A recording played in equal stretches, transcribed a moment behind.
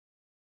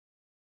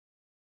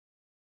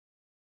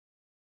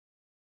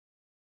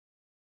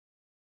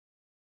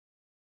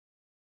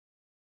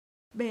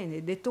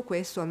Bene, detto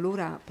questo,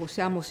 allora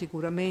possiamo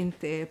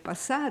sicuramente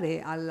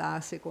passare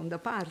alla seconda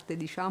parte,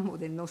 diciamo,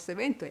 del nostro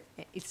evento.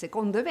 È il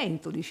secondo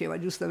evento, diceva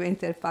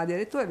giustamente il padre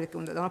rettore,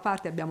 perché da una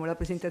parte abbiamo la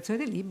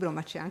presentazione del libro,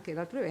 ma c'è anche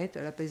l'altro evento,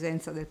 è la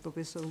presenza del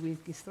professor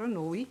Wilkins tra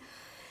noi.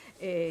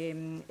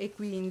 E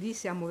quindi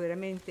siamo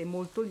veramente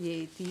molto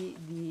lieti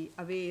di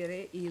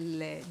avere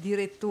il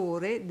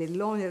direttore del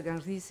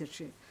Lonergan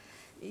Research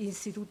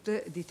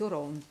Institute di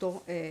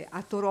Toronto.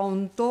 A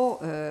Toronto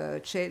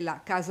c'è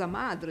la casa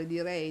madre,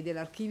 direi,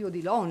 dell'archivio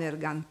di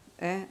Lonergan,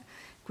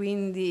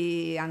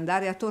 quindi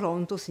andare a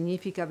Toronto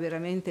significa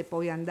veramente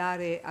poi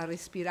andare a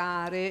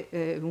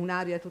respirare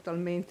un'aria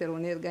totalmente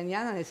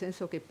lonerganiana, nel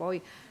senso che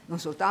poi non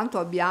soltanto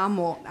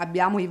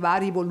abbiamo i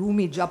vari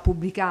volumi già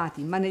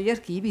pubblicati, ma negli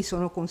archivi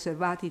sono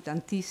conservati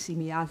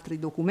tantissimi altri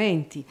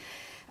documenti.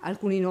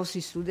 Alcuni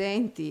nostri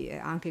studenti,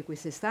 anche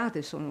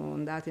quest'estate, sono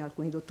andati,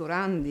 alcuni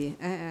dottorandi,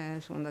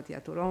 sono andati a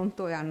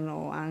Toronto e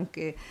hanno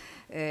anche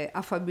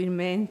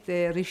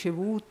affabilmente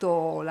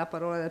ricevuto la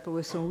parola del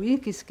professor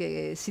Wilkins,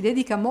 che si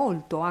dedica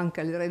molto anche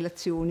alle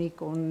relazioni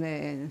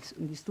con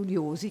gli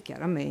studiosi,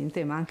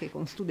 chiaramente, ma anche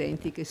con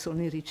studenti che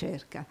sono in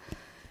ricerca.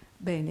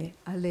 Bene,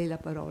 a lei la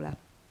parola.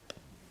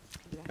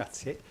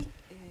 Grazie.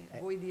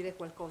 Vuoi dire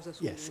qualcosa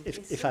su Yes,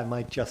 if I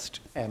might just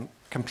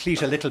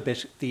complete a little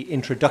bit the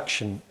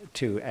introduction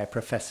to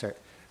Professor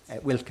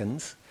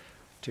Wilkins,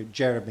 to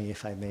Jeremy,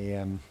 if I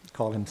may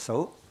call him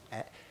so.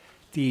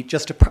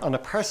 On a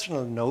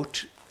personal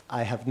note,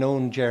 I have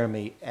known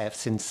Jeremy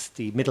since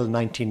the middle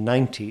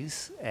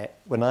 1990s,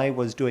 when I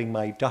was doing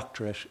my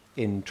doctorate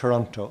in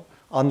Toronto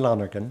on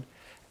Lonergan.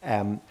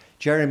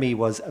 Jeremy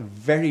was a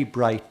very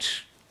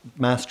bright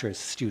master's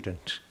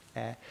student,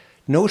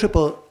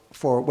 notable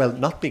for, well,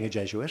 not being a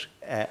Jesuit,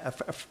 a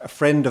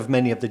friend of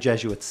many of the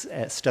Jesuits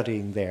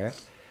studying there,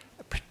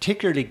 a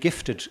particularly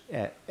gifted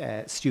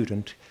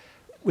student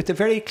with a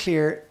very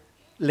clear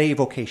lay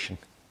vocation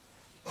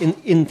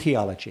in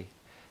theology,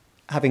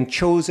 having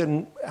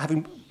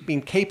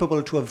been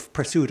capable to have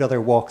pursued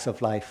other walks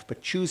of life,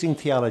 but choosing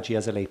theology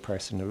as a lay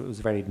person, it was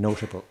very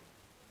notable.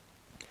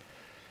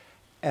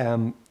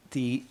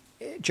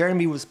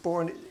 Jeremy was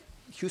born in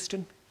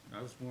Houston?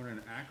 I was born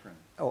in Akron.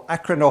 Oh,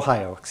 Akron,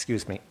 Ohio,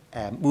 excuse me.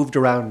 Moved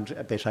around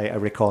a bit, I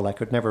recall. I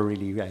could never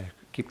really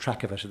keep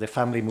track of it. The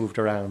family moved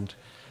around.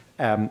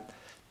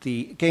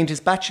 Gained his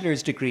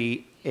bachelor's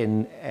degree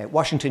in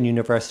Washington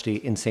University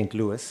in St.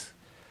 Louis.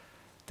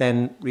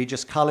 Then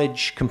Regis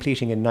College,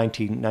 completing in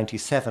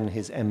 1997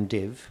 his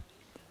MDiv.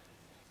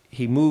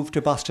 He moved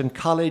to Boston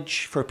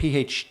College for a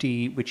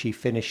PhD, which he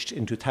finished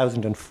in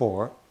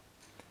 2004.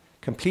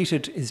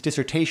 Completed his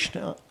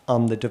dissertation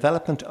on the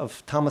development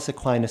of Thomas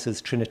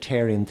Aquinas'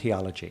 Trinitarian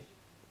theology.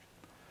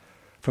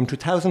 From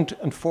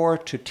 2004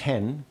 to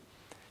 10,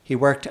 he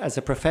worked as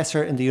a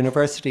professor in the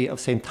University of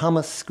St.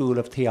 Thomas School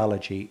of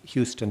Theology,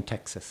 Houston,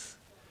 Texas,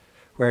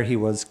 where he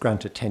was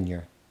granted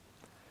tenure.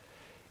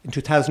 In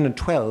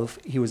 2012,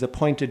 he was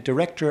appointed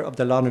director of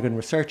the Lonergan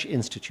Research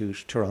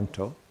Institute,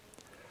 Toronto,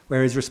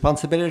 where his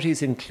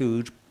responsibilities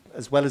include,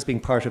 as well as being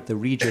part of the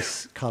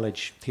Regis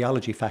College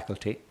Theology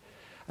faculty,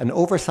 an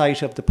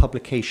oversight of the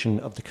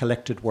publication of the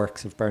collected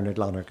works of Bernard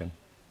Lonergan.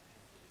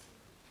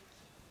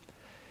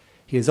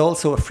 He is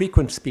also a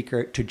frequent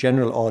speaker to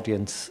general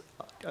audiences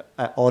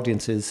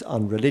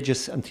on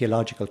religious and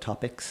theological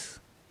topics.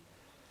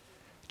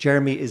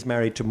 Jeremy is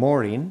married to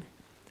Maureen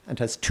and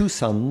has two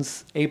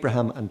sons,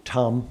 Abraham and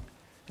Tom,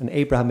 and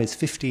Abraham is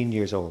 15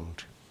 years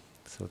old.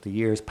 So the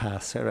years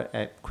pass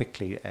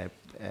quickly.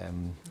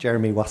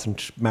 Jeremy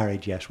wasn't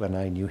married yet when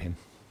I knew him.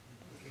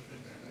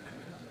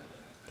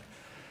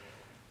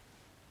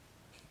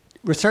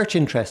 Research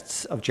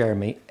interests of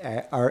Jeremy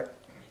are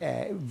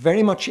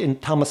very much in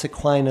Thomas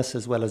Aquinas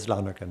as well as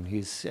Lonergan.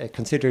 He's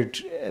considered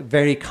a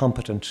very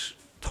competent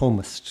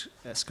Thomist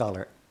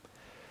scholar.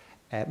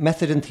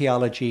 Method in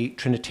theology,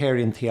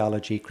 Trinitarian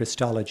theology,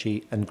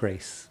 Christology, and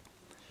grace.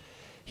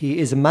 He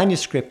is a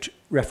manuscript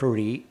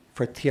referee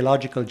for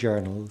theological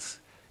journals,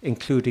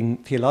 including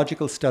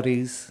Theological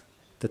Studies,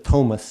 The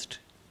Thomist,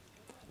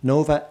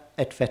 Nova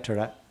et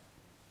Vetera,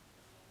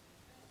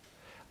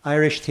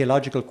 Irish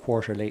Theological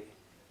Quarterly,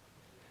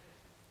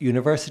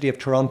 University of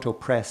Toronto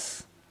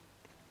Press,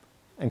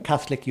 and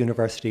Catholic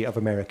University of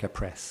America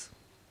Press.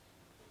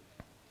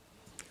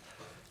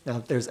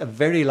 Now, there's a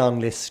very long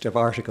list of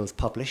articles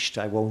published.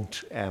 I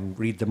won't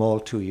read them all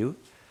to you,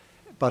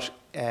 but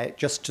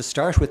just to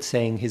start with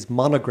saying his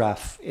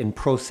monograph in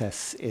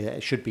process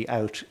should be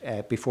out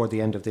before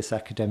the end of this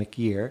academic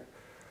year,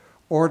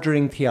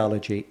 Ordering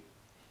Theology,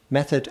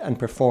 Method and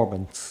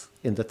Performance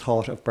in the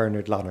Thought of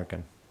Bernard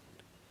Lonergan.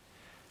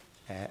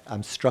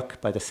 I'm struck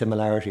by the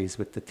similarities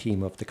with the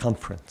theme of the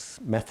conference,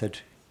 method,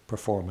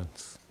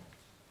 performance.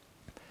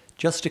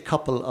 Just a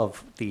couple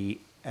of the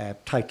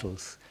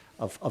titles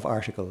of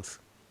articles.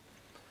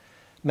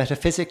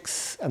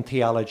 Metaphysics and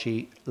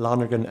Theology,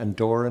 Lonergan and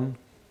Doran.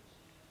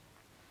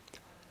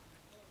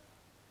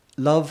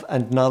 Love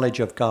and Knowledge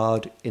of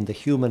God in the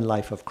Human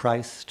Life of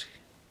Christ.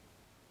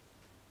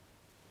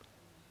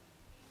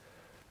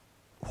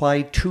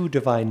 Why Two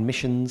Divine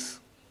Missions.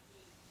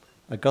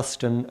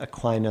 Augustine,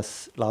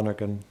 Aquinas,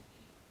 Lonergan,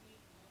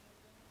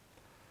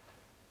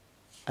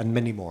 and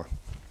many more.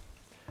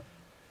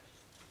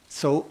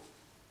 So,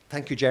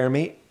 thank you,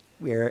 Jeremy.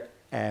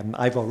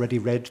 I've already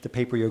read the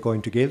paper you're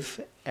going to give.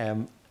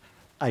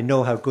 I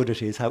know how good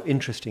it is, how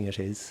interesting it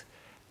is,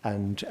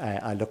 and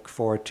I look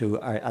forward to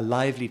a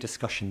lively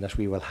discussion that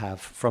we will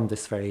have from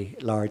this very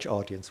large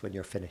audience when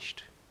you're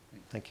finished.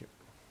 Thank you.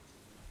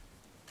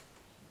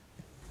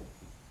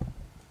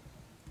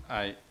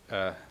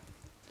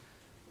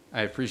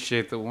 I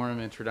appreciate the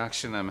warm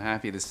introduction. I'm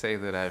happy to say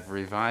that I've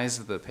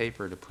revised the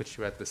paper to put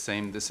you at the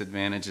same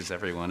disadvantage as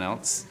everyone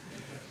else.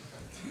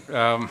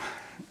 So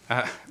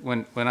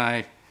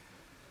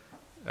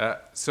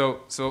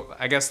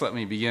I guess let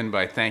me begin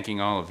by thanking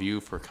all of you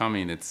for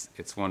coming.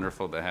 It's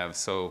wonderful to have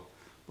so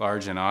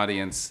large an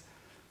audience.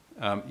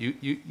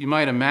 You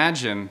might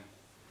imagine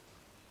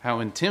how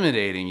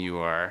intimidating you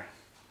are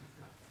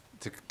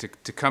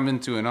to come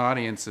into an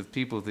audience of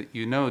people that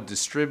you know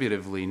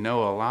distributively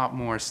know a lot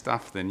more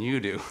stuff than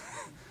you do,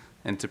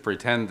 and to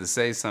pretend to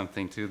say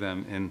something to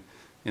them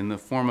in the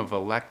form of a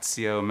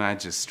lectio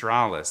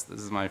magistralis.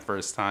 This is my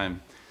first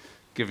time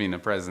giving a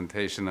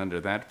presentation under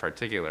that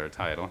particular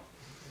title.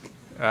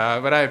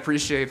 But I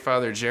appreciate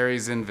Father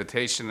Jerry's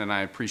invitation, and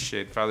I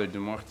appreciate Father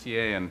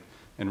Dumortier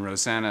and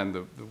Rosanna and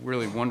the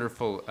really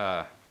wonderful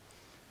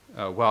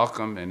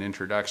welcome and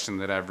introduction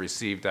that I've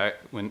received.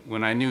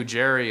 When I knew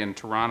Jerry in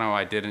Toronto,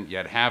 I didn't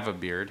yet have a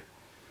beard.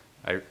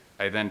 I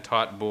then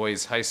taught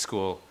boys high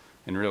school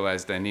and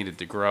realized I needed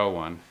to grow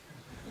one.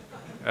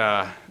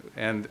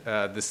 And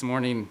this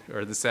morning,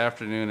 or this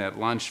afternoon at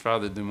lunch,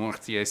 Father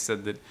Dumortier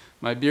said that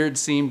my beard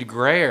seemed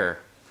grayer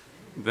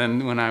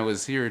than when I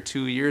was here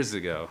 2 years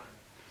ago.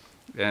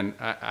 And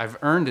I've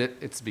earned it.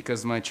 It's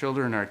because my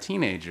children are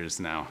teenagers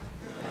now.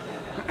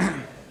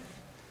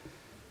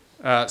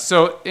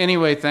 So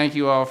anyway, thank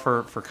you all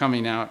for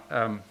coming out.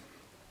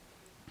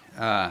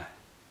 I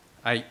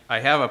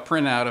have a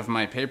printout of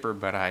my paper,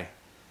 but I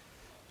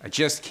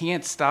just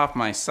can't stop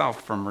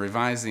myself from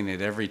revising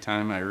it every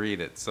time I read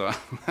it. So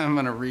I'm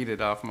going to read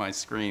it off my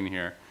screen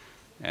here,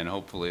 and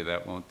hopefully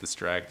that won't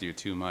distract you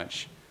too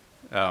much.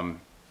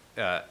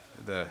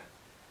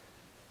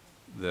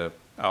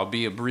 I'll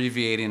be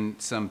abbreviating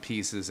some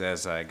pieces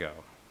as I go,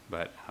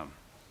 but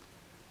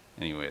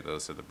anyway,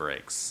 those are the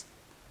breaks.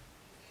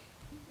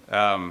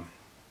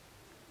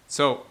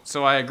 So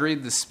I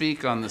agreed to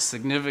speak on the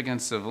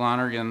significance of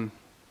Lonergan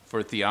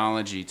for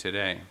theology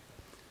today.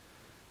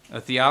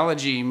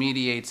 Theology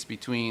mediates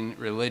between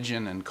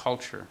religion and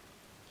culture,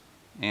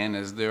 and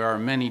as there are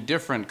many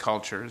different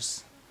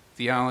cultures,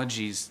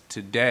 theology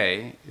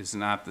today is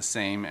not the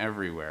same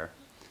everywhere.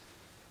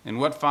 In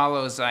what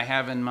follows, I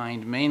have in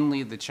mind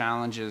mainly the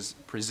challenges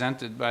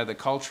presented by the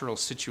cultural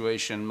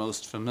situation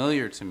most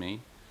familiar to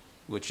me,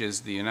 which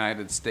is the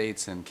United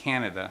States and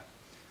Canada,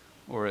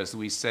 or as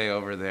we say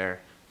over there,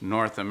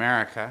 North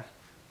America,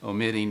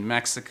 omitting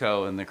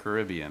Mexico and the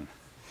Caribbean.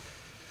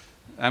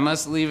 I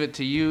must leave it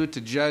to you to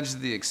judge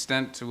the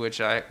extent to which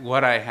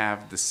what I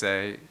have to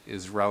say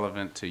is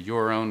relevant to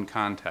your own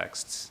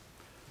contexts.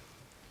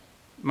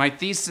 My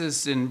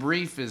thesis in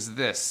brief is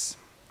this: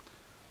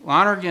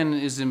 Lonergan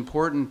is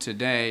important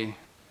today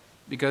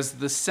because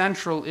the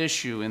central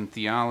issue in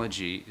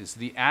theology is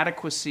the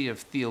adequacy of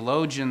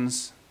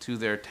theologians to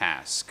their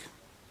task.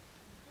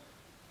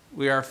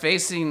 We are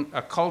facing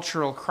a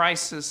cultural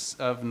crisis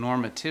of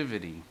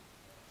normativity.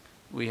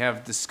 We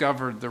have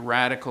discovered the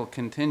radical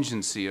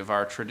contingency of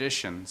our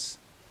traditions.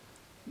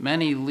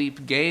 Many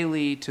leap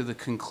gaily to the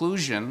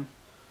conclusion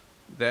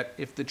that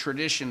if the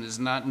tradition is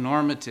not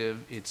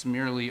normative, it's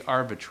merely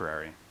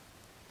arbitrary.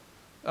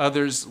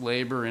 Others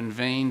labor in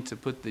vain to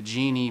put the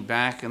genie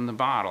back in the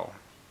bottle,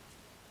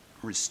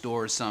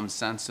 restore some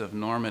sense of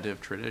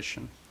normative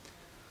tradition.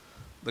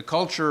 The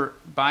culture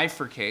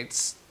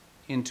bifurcates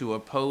into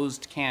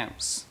opposed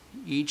camps,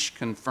 each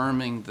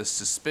confirming the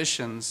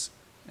suspicions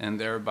and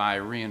thereby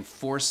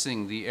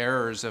reinforcing the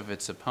errors of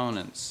its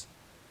opponents.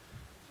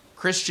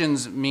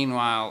 Christians,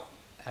 meanwhile,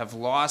 have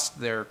lost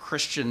their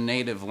Christian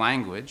native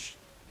language,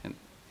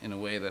 in a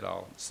way that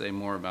I'll say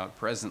more about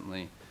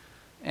presently,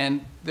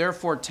 and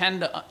therefore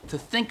tend to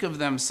think of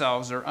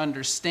themselves or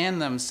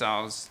understand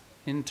themselves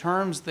in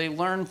terms they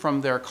learn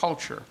from their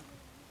culture.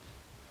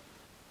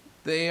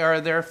 They are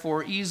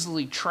therefore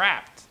easily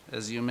trapped,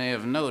 as you may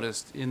have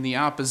noticed, in the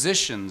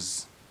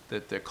oppositions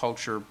that their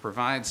culture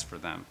provides for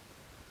them.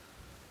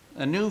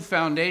 A new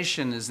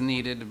foundation is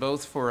needed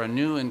both for a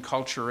new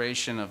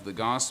enculturation of the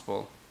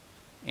gospel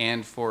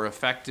and for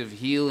effective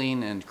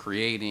healing and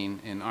creating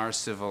in our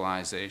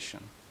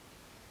civilization.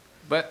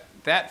 But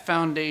that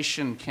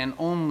foundation can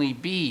only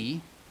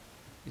be,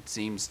 it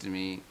seems to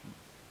me,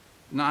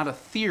 not a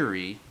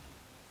theory,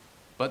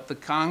 but the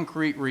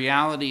concrete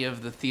reality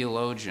of the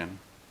theologian,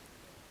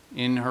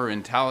 in her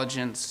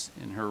intelligence,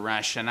 in her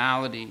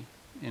rationality,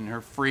 in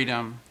her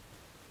freedom,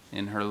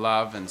 in her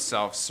love and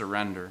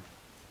self-surrender.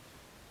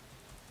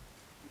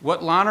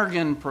 What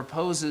Lonergan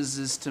proposes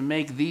is to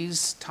make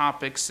these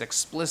topics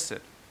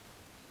explicit.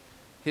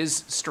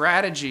 His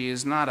strategy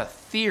is not a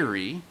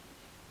theory,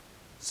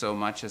 so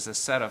much as a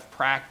set of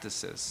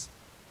practices,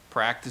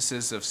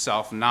 practices of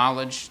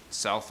self-knowledge,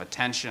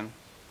 self-attention,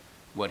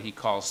 what he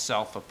calls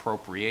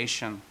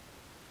self-appropriation,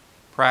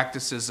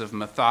 practices of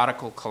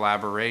methodical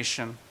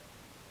collaboration,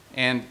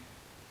 and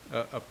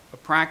a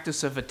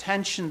practice of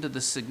attention to the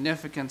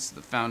significance,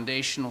 the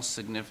foundational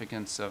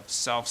significance of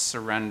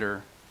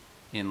self-surrender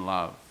in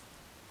love.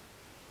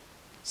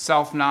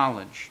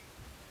 Self-knowledge,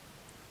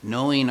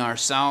 knowing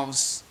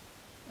ourselves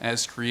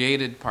as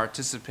created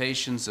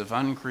participations of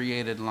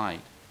uncreated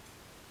light,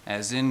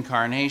 as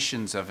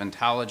incarnations of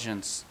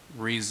intelligence,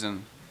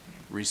 reason,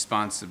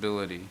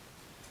 responsibility.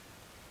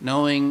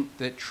 Knowing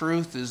that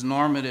truth is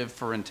normative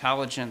for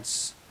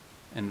intelligence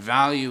and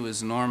value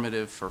is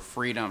normative for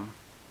freedom.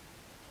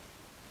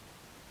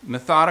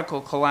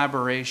 Methodical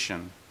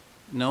collaboration,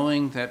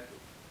 knowing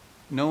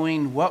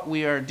what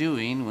we are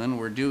doing when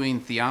we're doing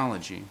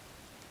theology.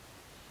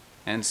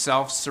 And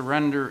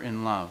self-surrender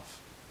in love,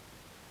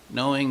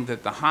 knowing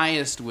that the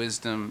highest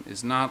wisdom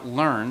is not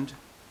learned,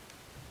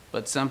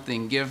 but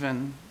something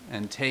given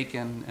and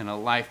taken in a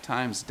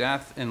lifetime's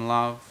death in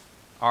love,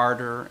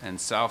 ardor and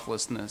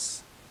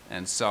selflessness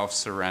and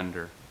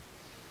self-surrender.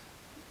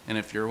 And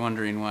if you're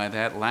wondering why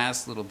that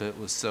last little bit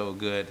was so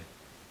good,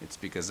 it's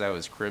because I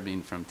was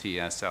cribbing from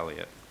T.S.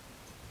 Eliot.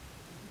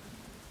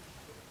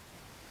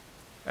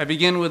 I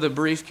begin with a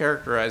brief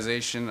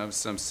characterization of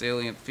some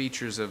salient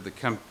features of the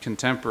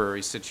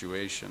contemporary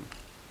situation.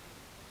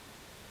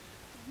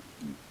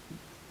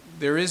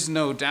 There is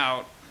no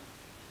doubt,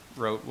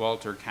 wrote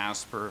Walter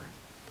Casper,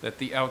 that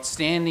the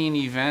outstanding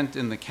event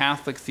in the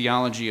Catholic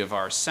theology of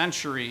our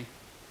century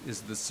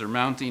is the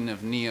surmounting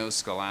of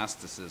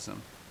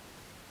neo-scholasticism.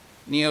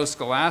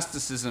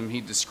 Neo-scholasticism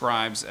he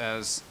describes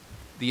as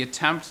the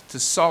attempt to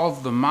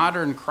solve the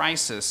modern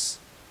crisis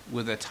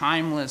with a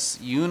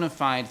timeless,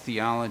 unified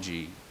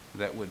theology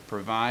that would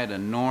provide a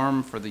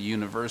norm for the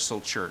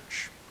universal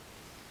church.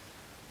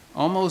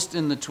 Almost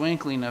in the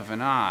twinkling of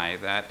an eye,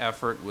 that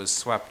effort was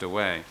swept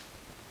away,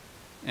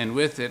 and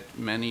with it,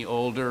 many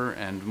older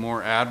and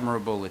more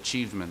admirable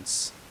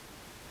achievements.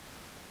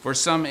 For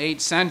some 8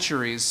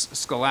 centuries,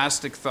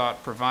 scholastic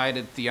thought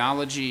provided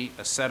theology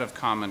a set of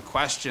common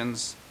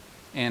questions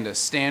and a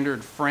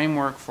standard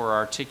framework for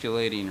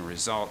articulating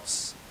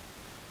results.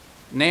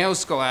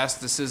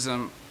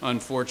 Neo-scholasticism,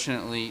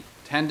 unfortunately,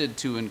 tended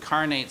to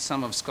incarnate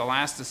some of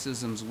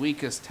scholasticism's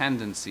weakest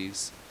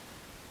tendencies: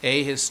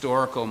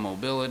 ahistorical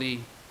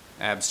mobility,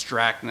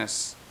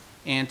 abstractness,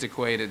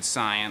 antiquated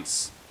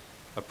science,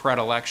 a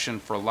predilection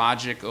for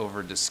logic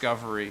over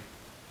discovery,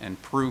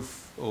 and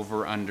proof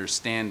over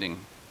understanding.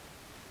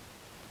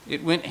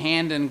 It went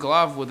hand in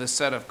glove with a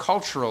set of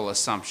cultural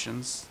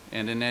assumptions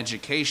and an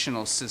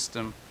educational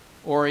system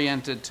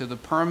oriented to the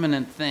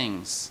permanent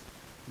things,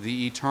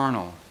 the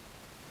eternal,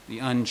 the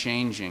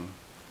unchanging.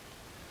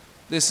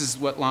 This is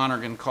what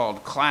Lonergan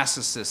called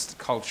classicist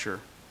culture,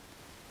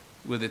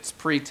 with its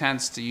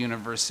pretense to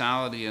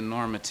universality and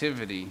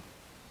normativity,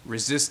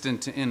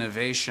 resistant to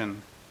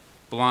innovation,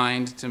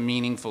 blind to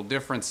meaningful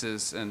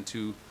differences and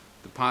to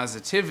the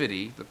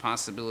positivity, the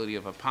possibility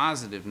of a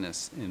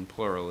positiveness in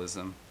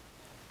pluralism.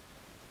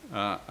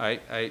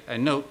 I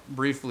note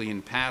briefly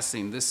in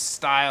passing, this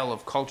style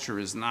of culture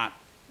is not,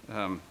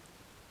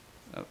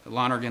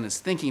 Lonergan is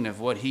thinking of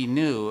what he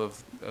knew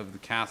of the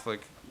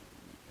Catholic,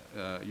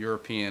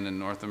 European and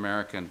North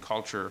American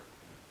culture,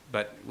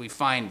 but we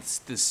find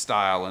this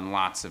style in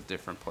lots of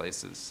different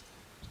places.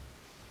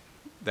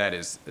 That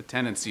is, a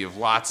tendency of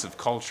lots of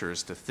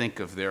cultures to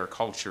think of their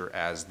culture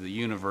as the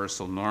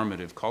universal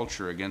normative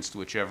culture against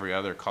which every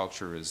other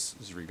culture is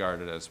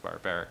regarded as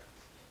barbaric.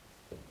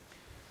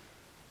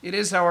 It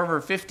is,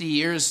 however, 50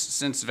 years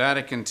since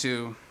Vatican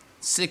II,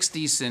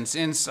 60 since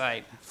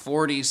Insight,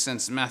 40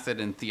 since Method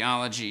and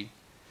Theology.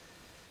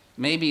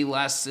 Maybe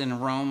less in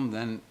Rome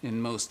than in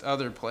most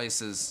other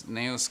places,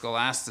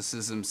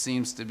 neo-scholasticism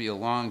seems to be a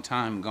long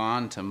time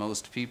gone to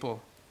most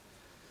people.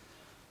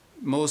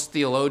 Most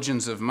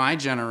theologians of my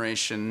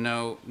generation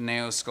know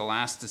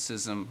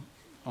neo-scholasticism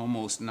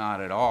almost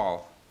not at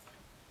all,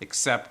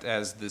 except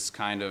as this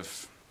kind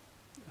of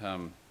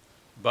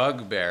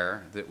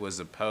bugbear that was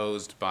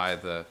opposed by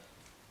the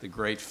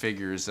great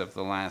figures of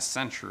the last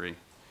century.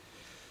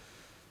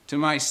 To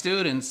my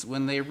students,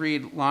 when they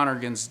read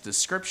Lonergan's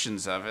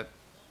descriptions of it,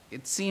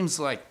 it seems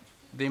like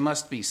they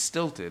must be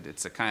stilted.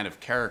 It's a kind of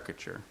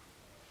caricature.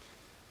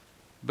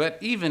 But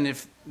even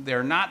if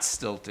they're not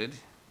stilted,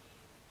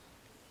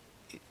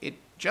 it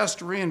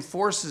just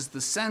reinforces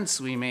the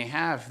sense we may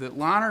have that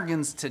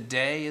Lonergan's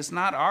today is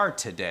not our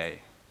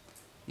today.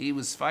 He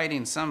was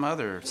fighting some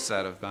other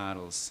set of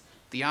battles.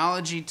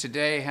 Theology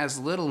today has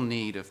little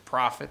need of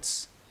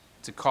prophets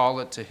to call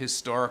it to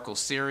historical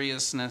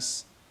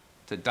seriousness,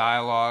 to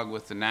dialogue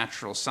with the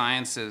natural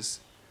sciences,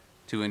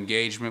 to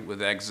engagement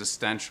with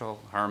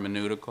existential,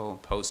 hermeneutical,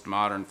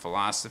 postmodern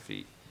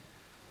philosophy.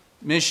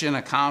 Mission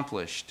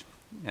accomplished,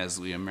 as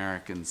we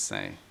Americans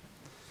say.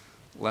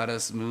 Let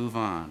us move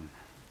on.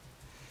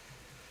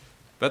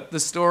 But the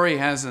story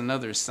has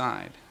another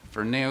side,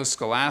 for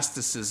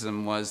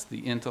neo-scholasticism was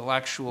the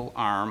intellectual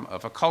arm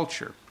of a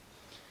culture.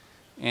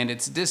 And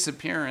its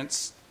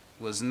disappearance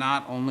was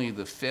not only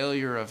the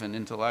failure of an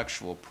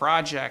intellectual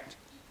project,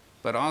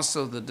 but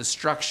also the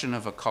destruction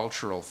of a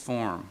cultural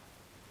form.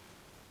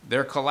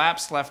 Their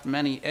collapse left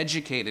many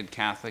educated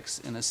Catholics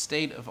in a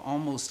state of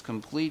almost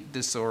complete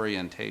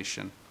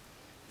disorientation,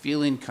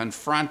 feeling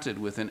confronted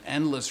with an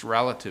endless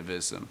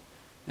relativism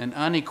and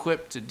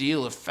unequipped to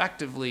deal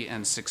effectively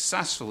and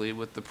successfully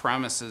with the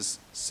premises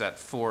set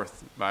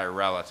forth by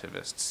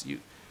relativists.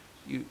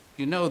 You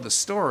know the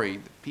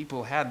story.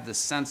 People had this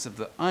sense of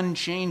the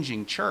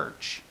unchanging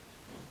church,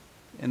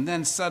 and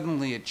then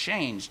suddenly it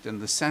changed,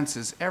 and the sense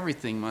is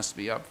everything must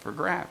be up for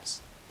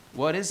grabs.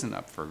 What isn't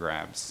up for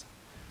grabs?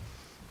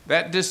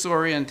 That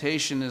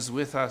disorientation is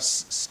with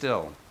us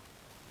still.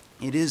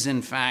 It is,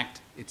 in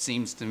fact, it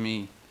seems to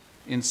me,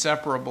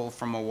 inseparable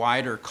from a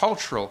wider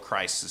cultural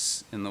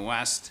crisis in the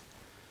West,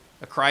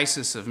 a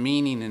crisis of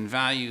meaning and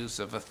values,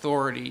 of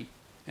authority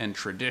and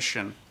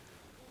tradition,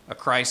 a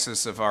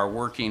crisis of our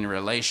working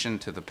relation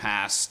to the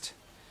past.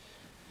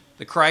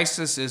 The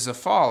crisis is a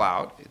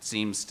fallout, it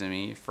seems to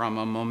me, from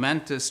a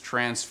momentous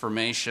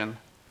transformation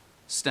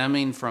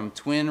stemming from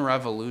twin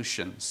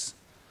revolutions,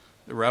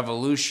 the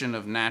revolution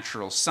of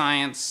natural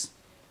science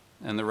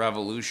and the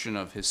revolution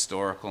of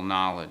historical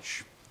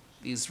knowledge.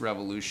 These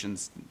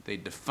revolutions, they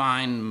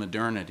define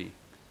modernity.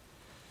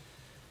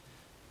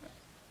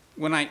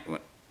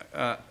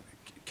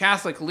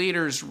 Catholic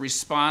leaders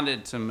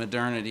responded to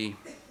modernity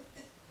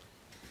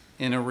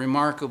in a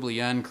remarkably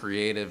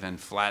uncreative and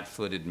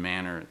flat-footed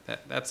manner.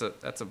 That's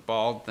a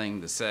bald thing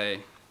to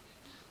say,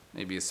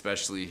 maybe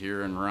especially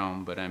here in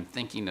Rome, but I'm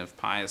thinking of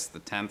Pius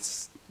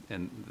X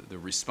and the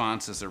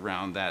responses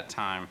around that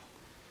time.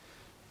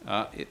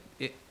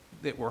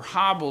 That were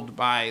hobbled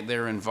by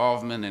their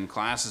involvement in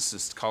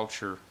classicist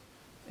culture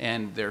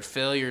and their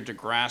failure to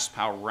grasp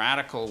how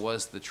radical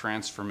was the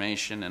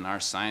transformation in our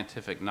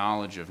scientific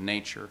knowledge of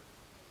nature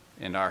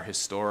and our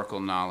historical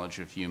knowledge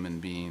of human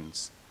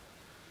beings.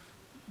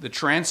 The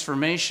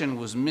transformation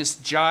was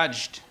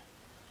misjudged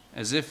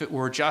as if it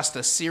were just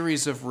a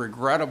series of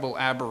regrettable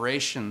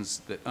aberrations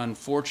that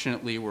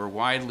unfortunately were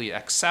widely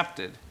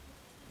accepted,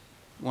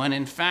 when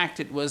in fact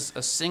it was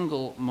a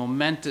single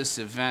momentous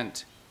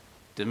event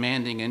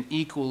demanding an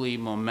equally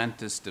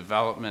momentous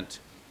development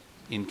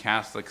in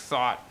Catholic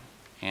thought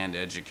and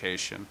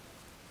education.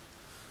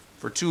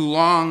 For too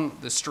long,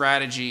 the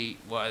strategy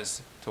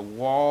was to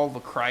wall the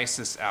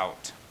crisis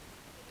out.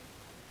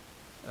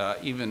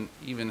 Even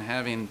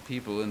having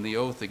people in the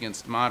oath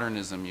against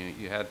modernism,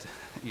 you had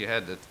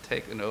to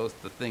take an oath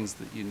to things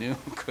that you knew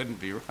couldn't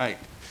be right,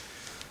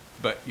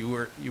 but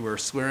you were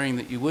swearing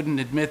that you wouldn't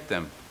admit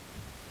them.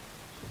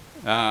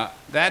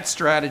 That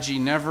strategy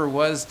never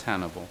was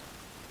tenable.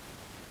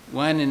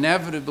 When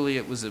inevitably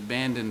it was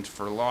abandoned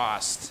for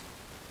lost,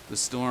 the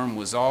storm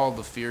was all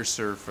the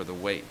fiercer for the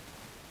weight.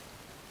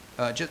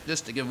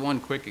 Just to give one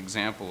quick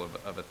example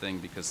of a thing,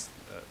 because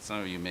some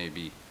of you may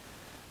be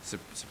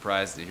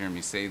surprised to hear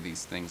me say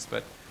these things,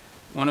 but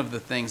one of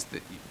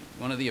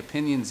the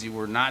opinions you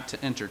were not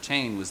to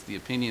entertain was the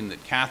opinion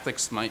that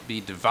Catholics might be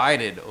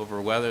divided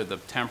over whether the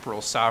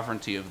temporal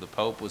sovereignty of the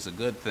Pope was a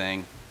good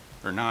thing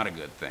or not a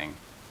good thing.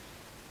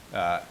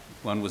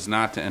 One was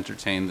not to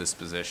entertain this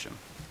position.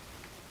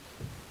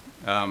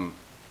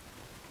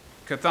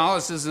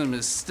 Catholicism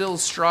is still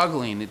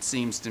struggling, it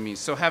seems to me.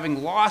 So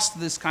having lost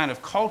this kind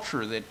of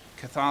culture that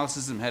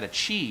Catholicism had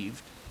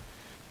achieved,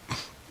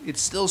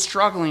 it's still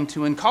struggling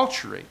to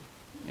enculturate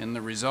in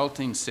the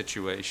resulting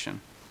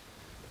situation.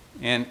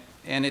 And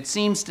it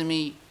seems to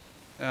me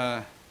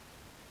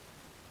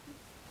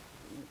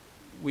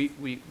we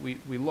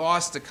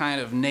lost a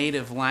kind of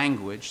native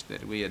language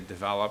that we had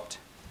developed,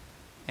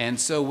 and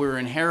so we're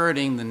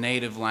inheriting the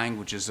native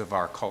languages of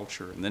our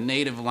culture. And the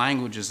native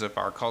languages of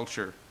our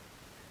culture,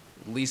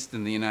 at least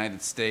in the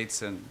United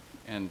States and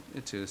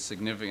to a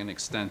significant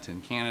extent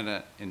in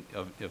Canada,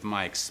 of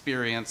my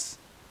experience,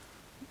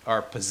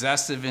 are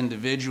possessive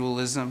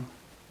individualism,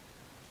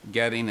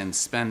 getting and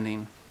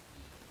spending,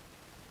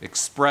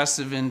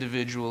 expressive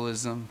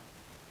individualism,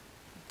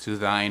 to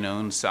thine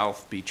own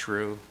self be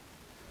true,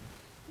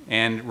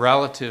 and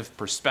relative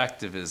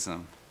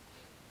perspectivism,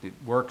 it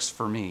works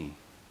for me.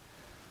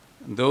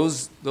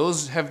 Those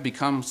have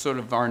become sort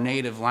of our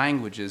native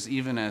languages,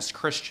 even as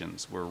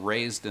Christians. We're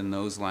raised in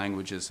those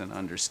languages and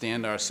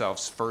understand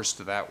ourselves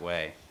first that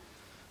way.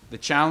 The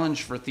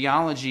challenge for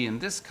theology in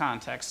this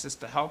context is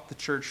to help the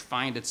church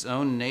find its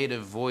own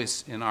native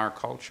voice in our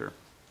culture.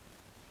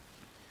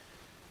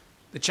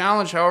 The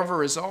challenge,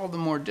 however, is all the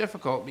more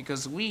difficult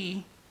because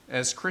we,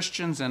 as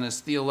Christians and as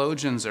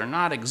theologians, are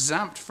not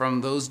exempt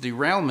from those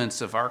derailments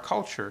of our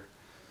culture.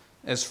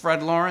 As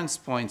Fred Lawrence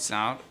points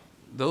out,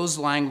 those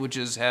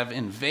languages have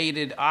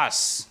invaded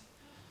us.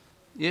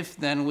 If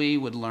then we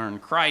would learn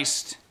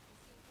Christ,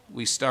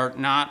 we start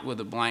not with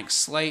a blank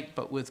slate,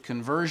 but with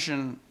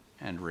conversion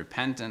and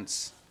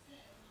repentance,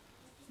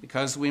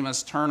 because we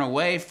must turn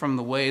away from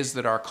the ways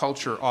that our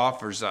culture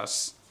offers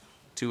us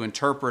to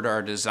interpret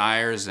our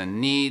desires and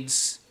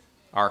needs,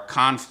 our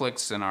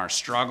conflicts and our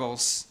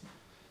struggles,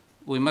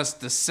 We must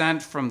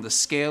dissent from the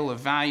scale of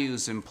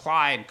values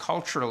implied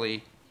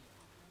culturally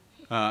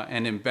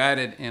and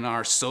embedded in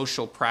our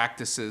social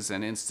practices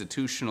and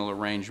institutional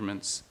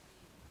arrangements.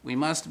 We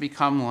must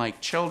become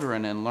like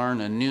children and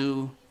learn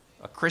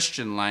a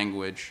Christian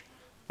language,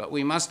 but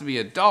we must be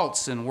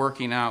adults in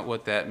working out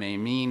what that may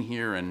mean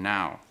here and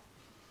now.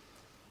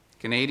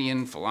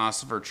 Canadian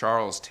philosopher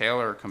Charles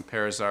Taylor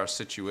compares our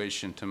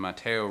situation to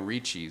Matteo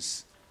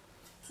Ricci's.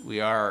 We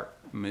are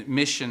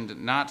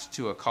missioned not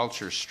to a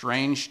culture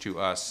strange to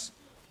us,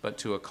 but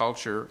to a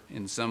culture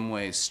in some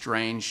ways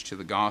strange to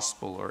the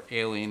gospel or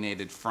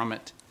alienated from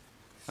it,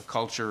 a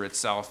culture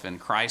itself in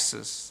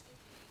crisis,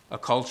 a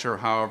culture,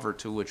 however,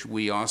 to which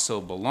we also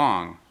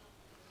belong.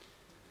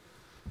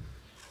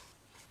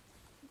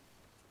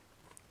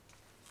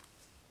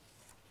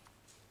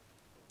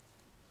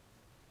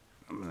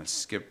 I'm going to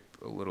skip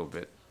a little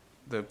bit.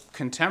 The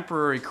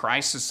contemporary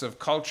crisis of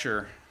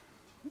culture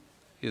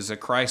is a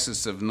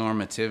crisis of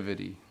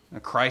normativity, a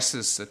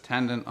crisis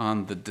attendant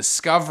on the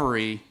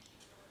discovery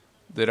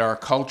that our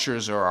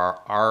cultures are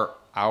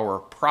our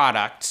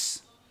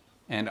products,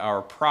 and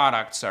our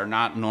products are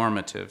not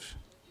normative.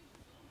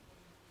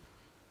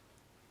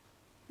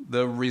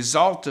 The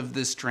result of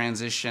this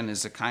transition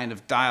is a kind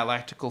of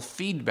dialectical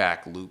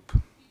feedback loop.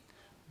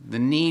 The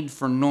need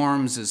for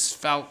norms is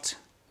felt.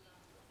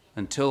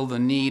 Until the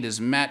need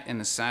is met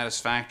in a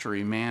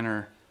satisfactory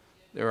manner,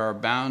 there are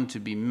bound to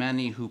be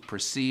many who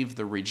perceive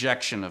the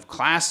rejection of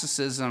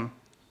classicism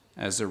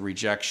as a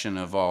rejection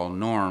of all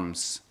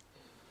norms.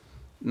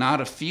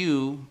 Not a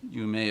few,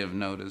 you may have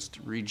noticed,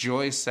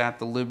 rejoice at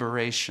the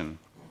liberation.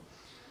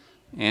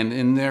 And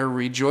in their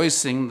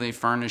rejoicing, they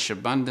furnish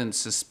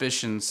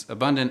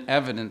abundant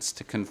evidence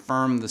to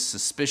confirm the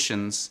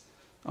suspicions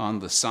on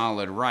the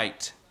solid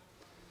right,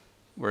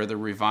 where the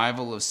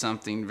revival of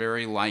something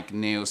very like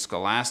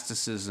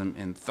neo-scholasticism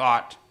in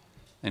thought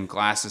and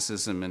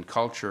classicism in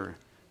culture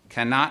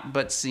cannot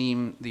but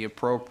seem the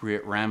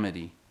appropriate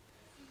remedy.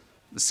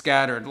 The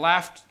scattered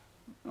left,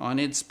 on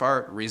its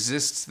part,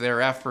 resists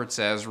their efforts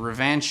as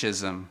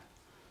revanchism,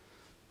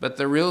 but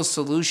the real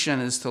solution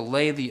is to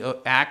lay the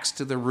axe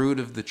to the root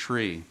of the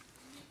tree.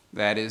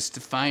 That is, to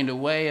find a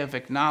way of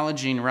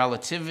acknowledging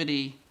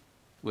relativity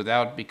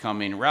without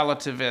becoming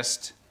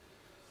relativist,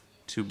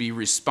 to be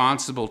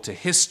responsible to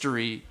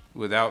history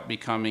without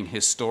becoming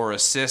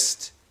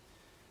historicist,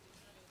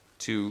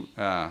 to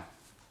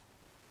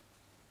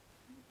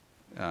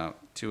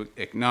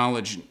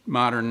acknowledge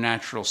modern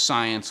natural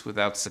science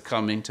without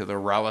succumbing to the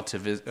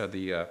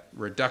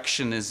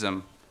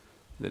reductionism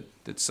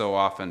that so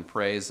often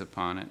preys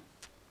upon it.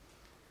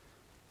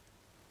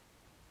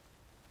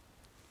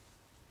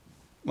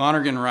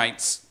 Lonergan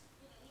writes,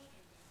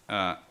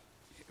 let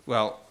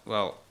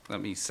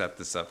me set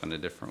this up in a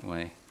different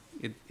way.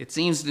 It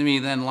seems to me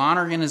then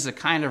Lonergan is a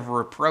kind of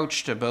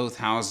reproach to both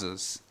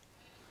houses,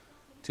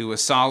 to a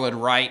solid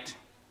right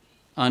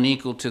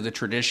unequal to the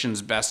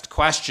tradition's best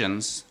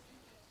questions,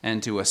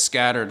 and to a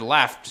scattered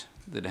left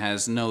that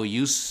has no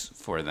use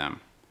for them.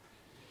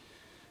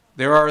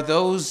 There are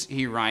those,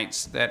 he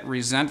writes, that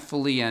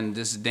resentfully and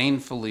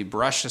disdainfully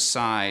brush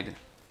aside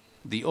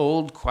the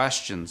old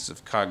questions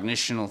of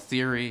cognitional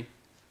theory,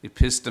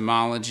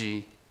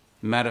 epistemology,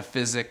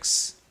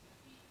 metaphysics.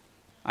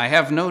 I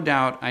have no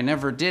doubt, I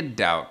never did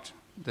doubt,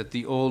 that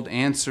the old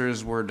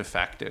answers were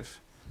defective.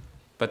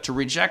 But to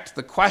reject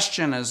the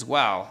question as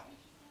well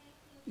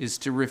is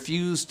to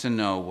refuse to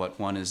know what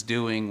one is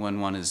doing when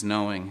one is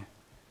knowing.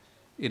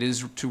 It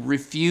is to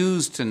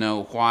refuse to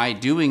know why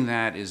doing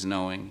that is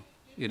knowing.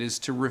 It is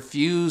to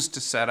refuse to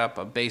set up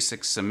a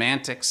basic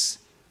semantics,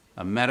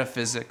 a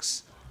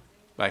metaphysics,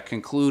 by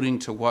concluding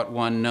to what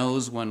one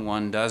knows when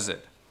one does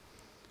it.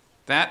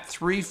 That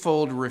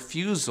threefold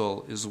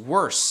refusal is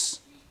worse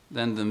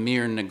than the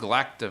mere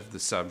neglect of the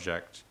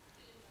subject,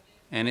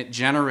 and it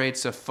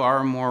generates a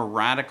far more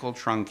radical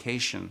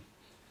truncation.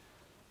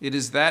 It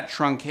is that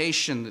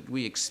truncation that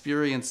we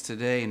experience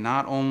today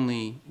not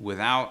only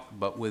without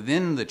but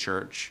within the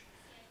church,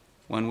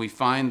 when we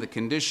find the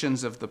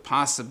conditions of the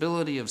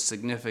possibility of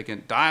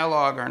significant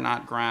dialogue are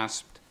not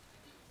grasped,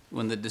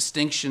 when the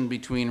distinction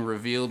between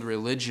revealed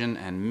religion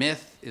and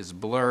myth is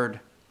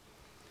blurred,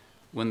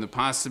 when the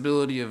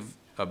possibility of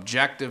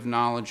objective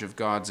knowledge of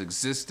God's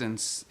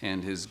existence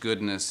and his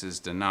goodness is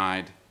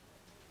denied.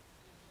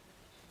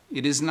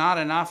 It is not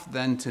enough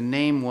then to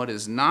name what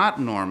is not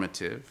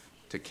normative,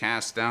 to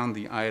cast down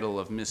the idol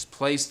of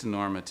misplaced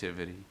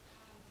normativity.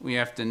 We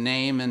have to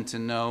name and to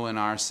know in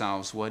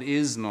ourselves what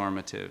is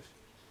normative.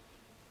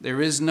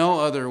 There is no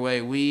other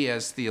way we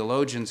as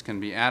theologians can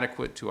be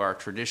adequate to our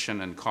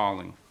tradition and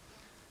calling.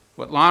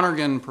 What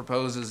Lonergan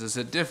proposes is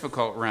a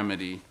difficult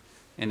remedy,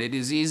 and it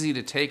is easy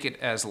to take it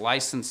as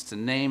license to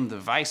name the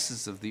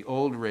vices of the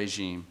old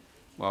regime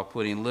while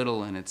putting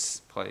little in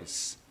its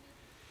place.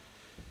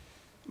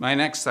 My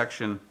next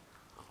section,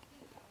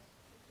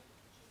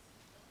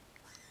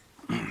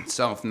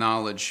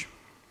 self-knowledge,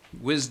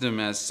 wisdom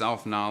as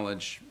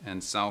self-knowledge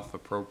and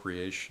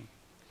self-appropriation.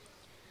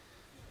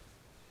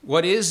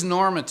 What is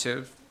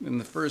normative in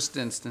the first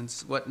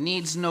instance, what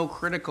needs no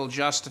critical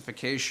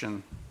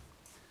justification,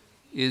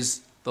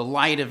 is the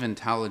light of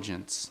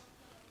intelligence,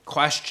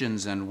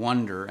 questions and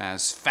wonder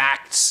as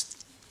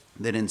facts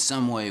that in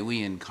some way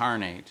we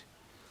incarnate.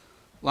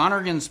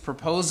 Lonergan's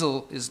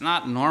proposal is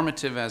not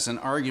normative as an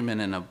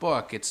argument in a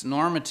book, it's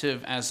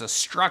normative as a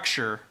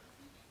structure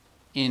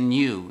in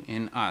you,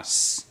 in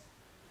us.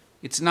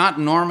 It's not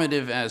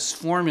normative as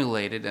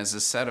formulated as a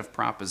set of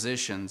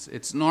propositions.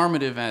 It's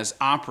normative as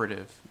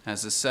operative,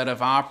 as a set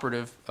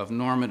of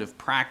normative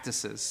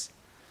practices.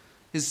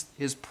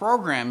 His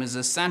program, his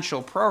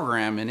essential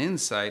program in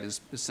Insight, his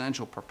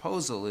essential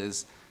proposal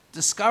is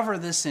discover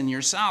this in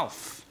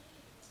yourself.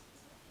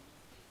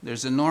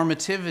 There's a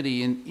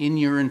normativity in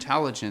your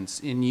intelligence,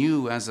 in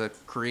you as a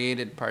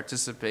created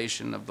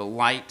participation of the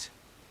light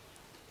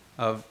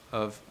of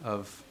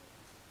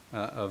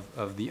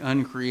the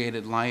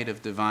uncreated light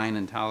of divine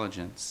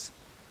intelligence.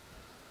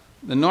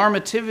 The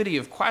normativity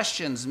of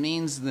questions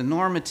means the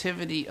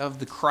normativity of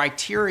the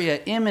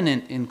criteria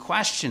immanent in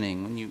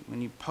questioning.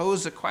 When you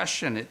pose a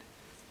question,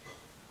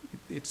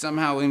 it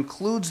somehow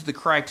includes the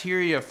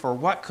criteria for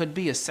what could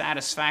be a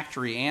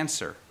satisfactory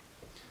answer.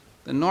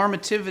 The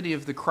normativity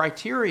of the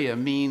criteria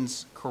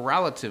means,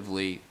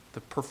 correlatively,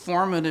 the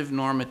performative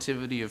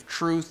normativity of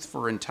truth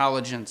for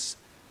intelligence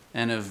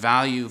and of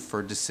value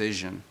for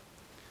decision.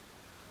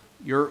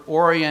 You're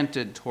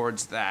oriented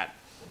towards that.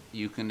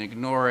 You can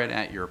ignore it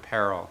at your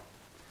peril.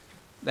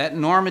 That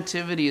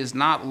normativity is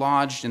not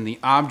lodged in the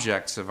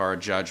objects of our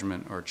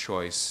judgment or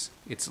choice.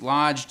 It's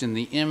lodged in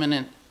the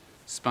immanent,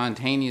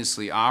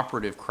 spontaneously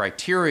operative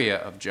criteria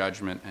of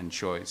judgment and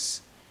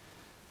choice.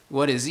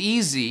 What is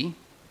easy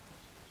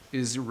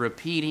is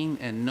repeating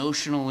and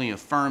notionally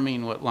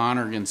affirming what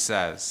Lonergan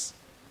says.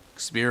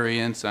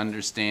 Experience,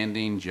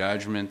 understanding,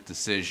 judgment,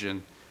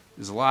 decision.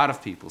 There's a lot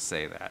of people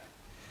say that.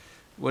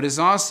 What is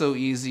also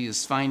easy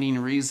is finding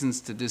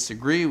reasons to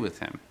disagree with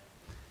him.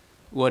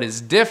 What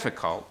is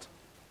difficult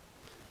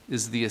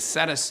is the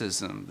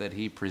asceticism that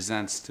he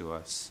presents to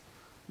us.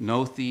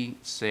 Gnothi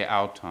se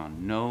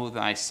auton, know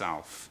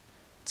thyself.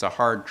 It's a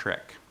hard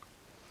trick.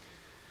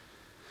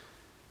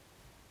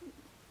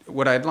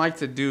 What I'd like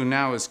to do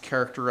now is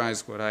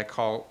characterize what I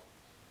call,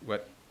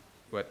 what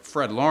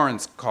Fred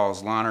Lawrence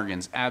calls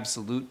Lonergan's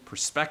absolute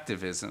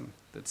perspectivism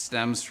that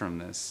stems from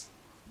this.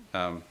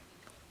 So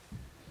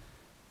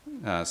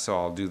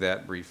I'll do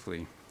that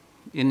briefly.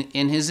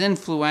 In his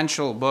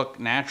influential book,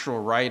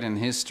 Natural Right and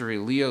History,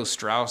 Leo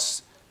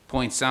Strauss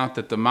points out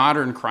that the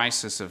modern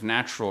crisis of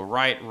natural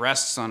right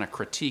rests on a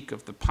critique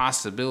of the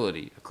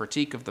possibility of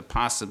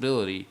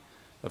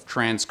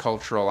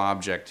transcultural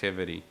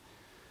objectivity.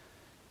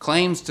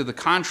 Claims to the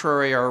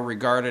contrary are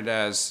regarded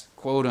as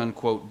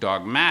quote-unquote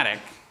dogmatic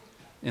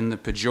in the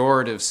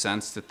pejorative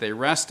sense that they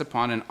rest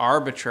upon an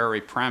arbitrary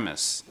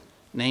premise,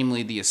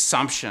 namely the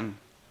assumption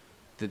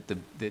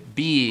that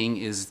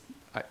being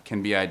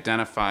can be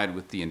identified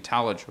with the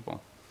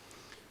intelligible.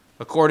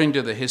 According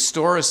to the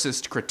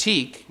historicist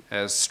critique,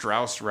 as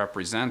Strauss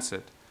represents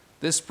it,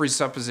 this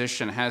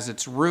presupposition has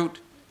its root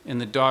in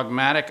the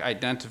dogmatic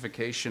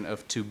identification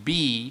of to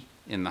be,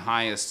 in the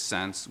highest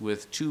sense,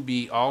 with to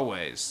be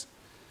always.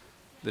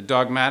 The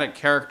dogmatic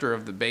character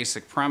of the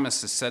basic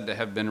premise is said to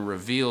have been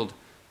revealed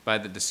by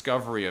the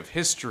discovery of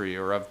history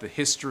or of the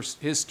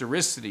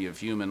historicity of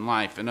human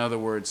life. In other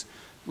words,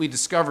 we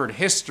discovered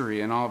history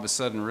and all of a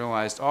sudden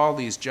realized all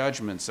these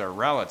judgments are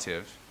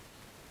relative.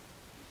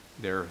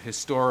 They're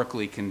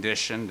historically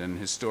conditioned and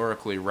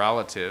historically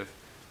relative,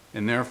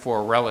 and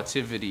therefore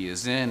relativity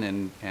is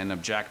in and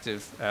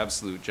objective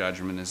absolute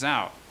judgment is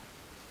out.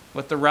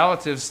 What the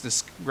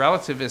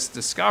relativists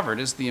discovered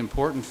is the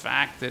important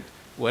fact that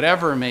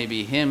whatever may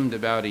be hymned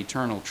about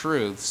eternal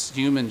truths,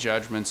 human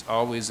judgments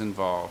always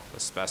involve a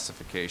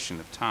specification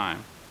of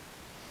time.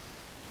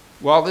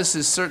 While this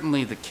is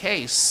certainly the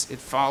case, it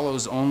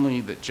follows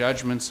only that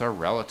judgments are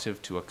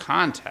relative to a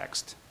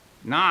context,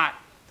 not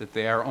that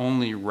they are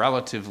only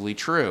relatively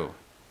true.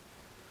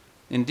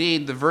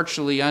 Indeed, the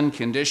virtually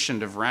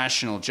unconditioned of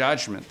rational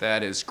judgment,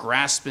 that is,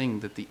 grasping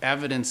that the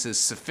evidence is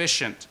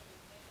sufficient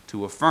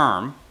to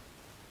affirm,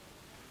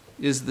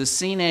 is the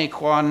sine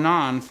qua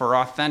non for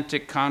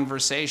authentic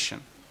conversation.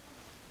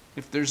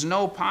 If there's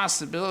no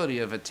possibility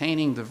of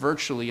attaining the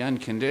virtually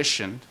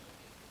unconditioned,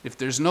 if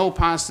there's no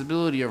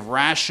possibility of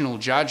rational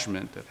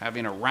judgment, of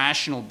having a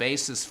rational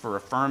basis for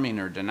affirming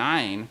or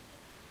denying,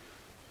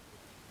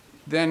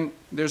 then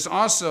there's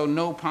also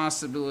no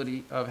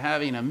possibility of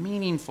having a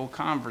meaningful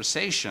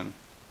conversation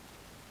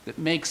that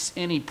makes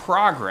any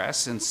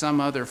progress in some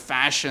other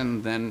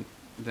fashion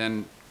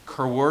than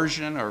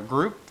coercion or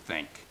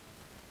groupthink.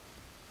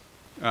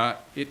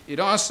 It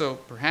also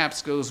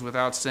perhaps goes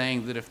without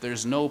saying that if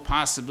there's no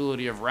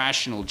possibility of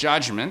rational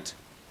judgment,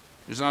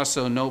 there's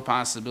also no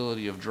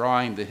possibility of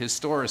drawing the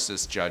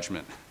historicist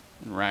judgment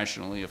and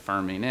rationally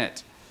affirming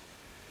it.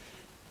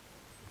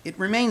 It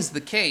remains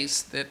the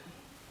case that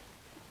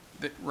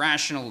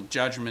rational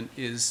judgment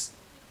is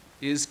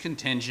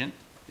contingent,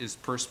 is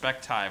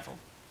perspectival,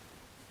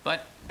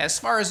 But as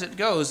far as it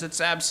goes, it's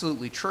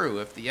absolutely true.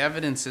 If the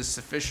evidence is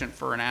sufficient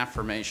for an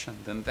affirmation,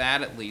 then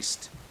that at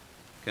least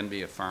can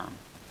be affirmed.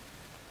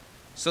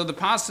 So the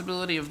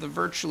possibility of the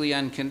virtually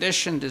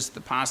unconditioned is the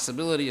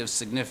possibility of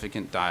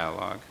significant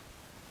dialogue.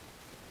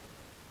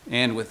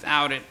 And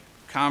without it,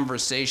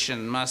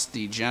 conversation must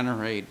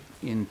degenerate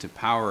into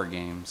power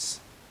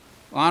games.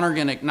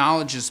 Lonergan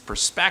acknowledges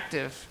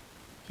perspective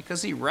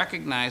because he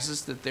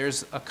recognizes that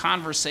there's a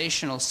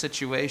conversational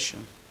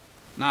situation.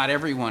 Not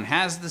everyone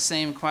has the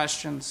same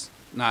questions.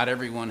 Not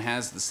everyone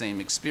has the same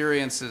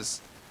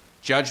experiences.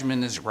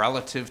 Judgment is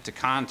relative to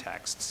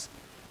contexts.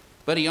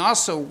 But he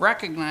also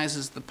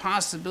recognizes the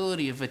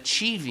possibility of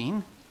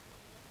achieving,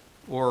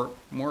 or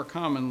more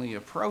commonly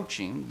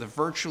approaching, the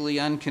virtually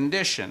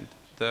unconditioned,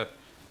 the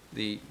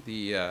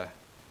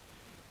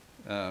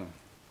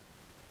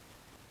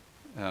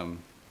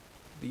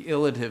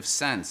illative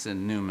sense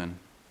in Newman,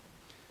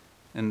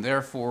 and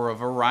therefore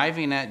of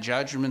arriving at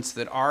judgments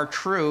that are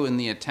true in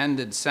the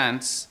attended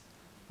sense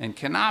and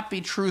cannot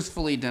be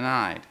truthfully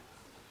denied.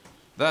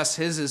 Thus,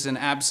 his is an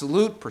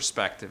absolute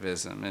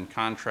perspectivism in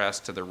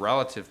contrast to the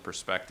relative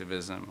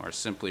perspectivism, or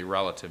simply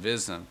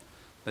relativism,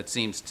 that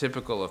seems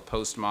typical of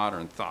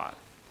postmodern thought.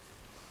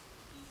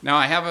 Now,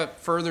 I have a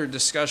further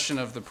discussion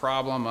of the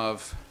problem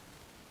of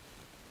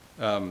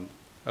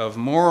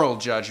moral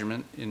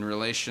judgment in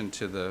relation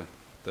to the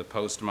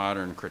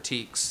postmodern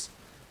critiques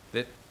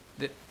that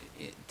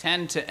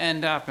tend to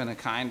end up in a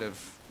kind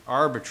of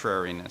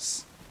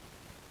arbitrariness.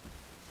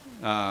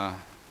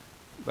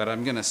 But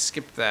I'm going to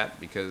skip that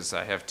because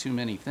I have too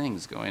many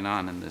things going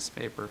on in this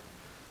paper.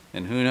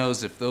 And who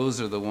knows if those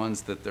are the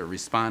ones that the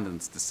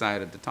respondents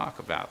decided to talk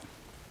about.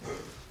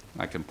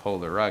 I can pull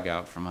the rug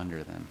out from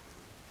under them.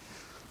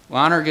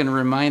 Lonergan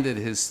reminded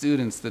his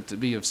students that to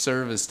be of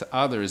service to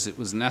others, it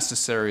was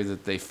necessary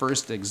that they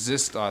first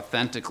exist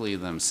authentically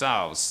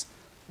themselves,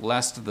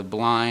 lest the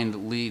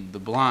blind lead the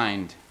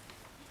blind.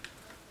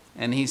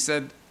 And he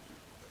said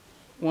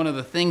one of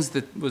the things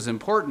that was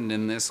important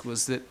in this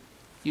was that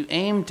you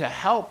aim to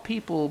help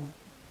people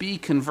be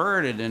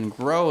converted and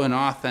grow in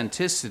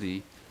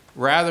authenticity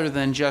rather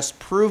than just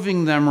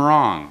proving them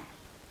wrong.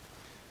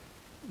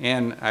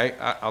 And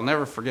I'll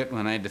never forget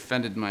when I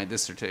defended my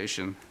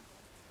dissertation,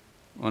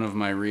 one of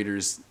my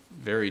readers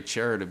very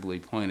charitably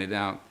pointed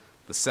out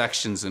the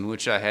sections in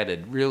which I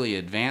had really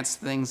advanced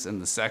things and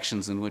the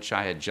sections in which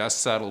I had just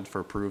settled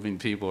for proving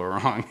people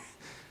wrong.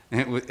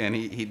 And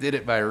he did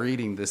it by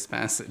reading this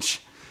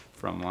passage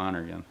from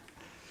Lonergan.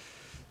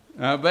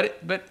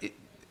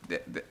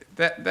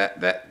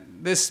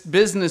 This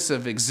business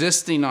of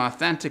existing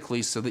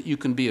authentically so that you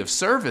can be of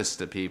service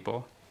to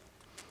people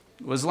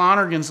was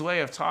Lonergan's way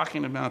of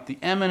talking about the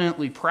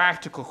eminently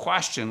practical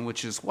question,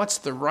 which is, what's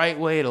the right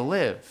way to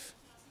live?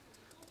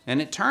 And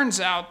it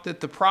turns out that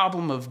the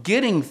problem of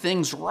getting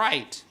things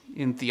right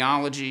in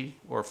theology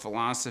or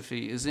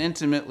philosophy is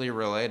intimately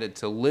related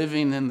to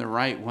living in the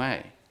right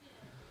way.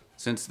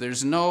 Since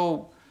there's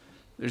no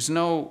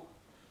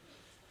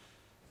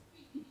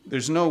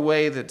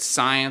way that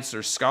science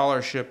or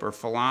scholarship or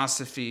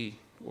philosophy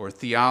or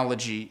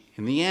theology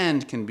in the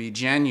end can be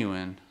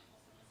genuine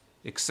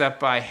except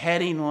by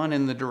heading one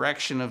in the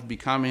direction of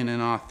becoming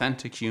an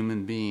authentic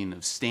human being,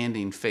 of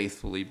standing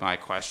faithfully by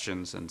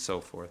questions and so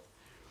forth.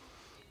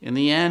 In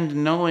the end,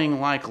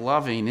 knowing like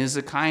loving is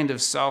a kind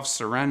of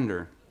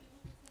self-surrender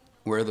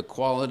where the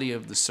quality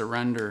of the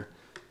surrender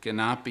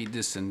cannot be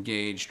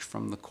disengaged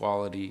from the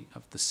quality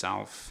of the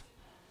self.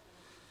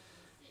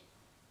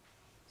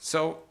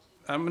 So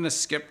I'm going to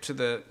skip to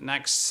the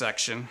next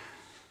section,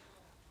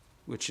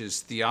 which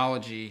is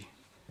theology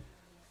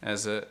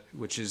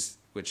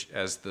which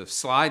as the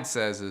slide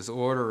says is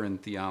order in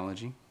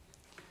theology.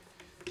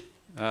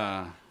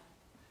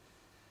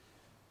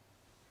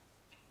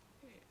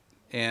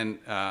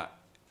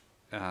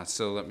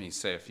 So let me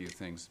say a few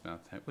things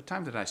about that. What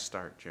time did I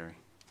start, Jerry?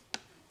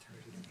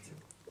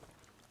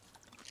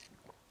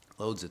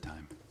 Loads of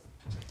time.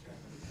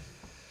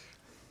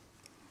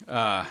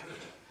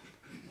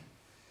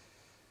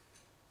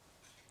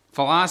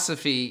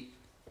 Philosophy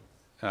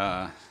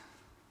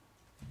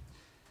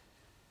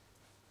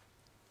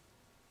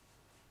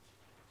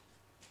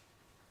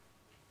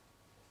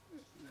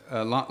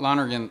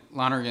Lonergan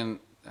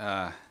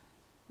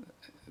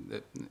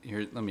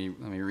here, let me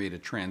read a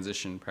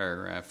transition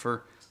paragraph.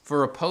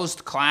 For a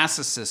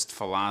post-classicist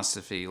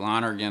philosophy,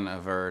 Lonergan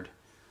averred,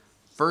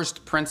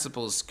 first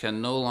principles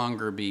can no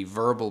longer be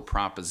verbal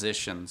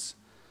propositions,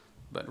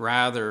 but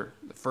rather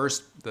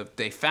the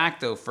de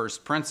facto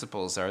first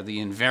principles are the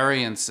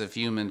invariance of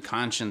human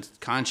conscious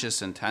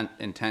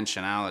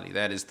intentionality.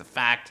 That is, the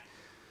fact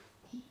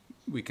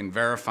we can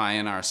verify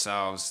in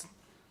ourselves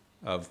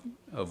of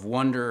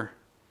wonder,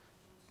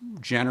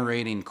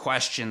 generating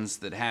questions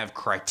that have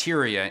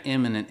criteria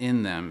immanent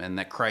in them, and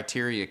that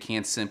criteria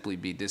can't simply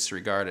be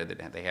disregarded,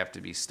 that they have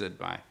to be stood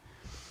by.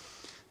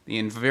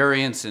 The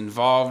invariance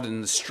involved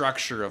in the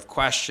structure of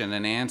question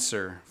and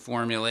answer,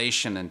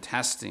 formulation and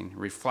testing,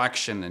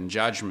 reflection and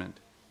judgment,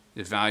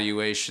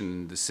 evaluation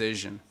and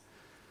decision.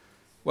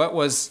 What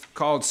was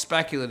called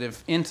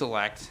speculative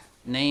intellect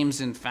names,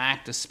 in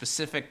fact, a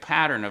specific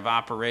pattern of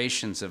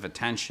operations of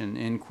attention,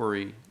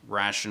 inquiry,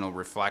 rational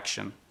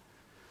reflection.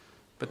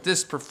 But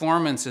this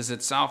performance is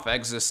itself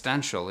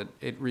existential.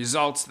 It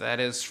results, that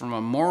is, from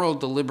a moral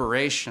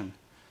deliberation,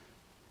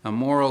 a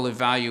moral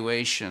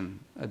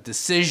evaluation, a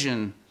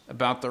decision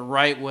about the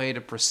right way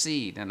to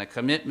proceed, and a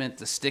commitment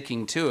to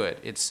sticking to it.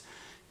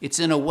 It's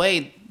in a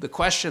way the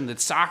question that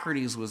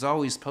Socrates was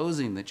always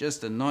posing that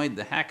just annoyed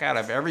the heck out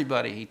of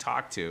everybody he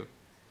talked to.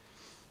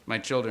 My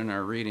children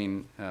are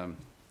reading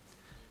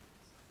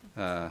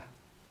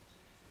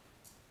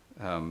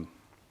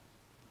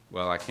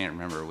well, I can't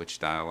remember which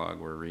dialogue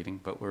we're reading,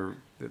 but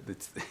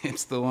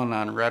it's the one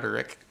on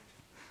rhetoric.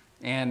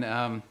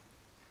 And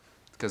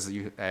because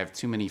I have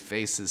too many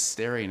faces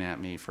staring at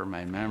me for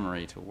my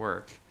memory to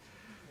work.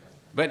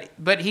 But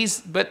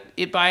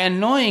by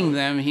annoying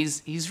them,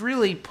 he's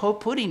really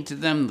putting to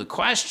them the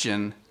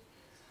question,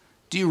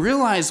 do you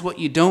realize what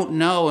you don't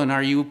know, and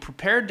are you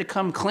prepared to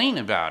come clean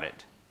about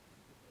it?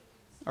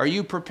 Are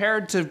you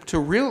prepared to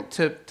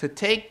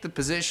take the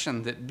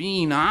position that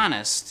being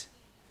honest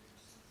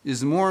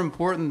is more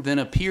important than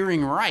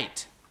appearing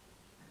right?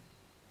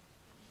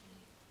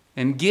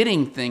 And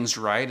getting things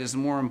right is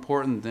more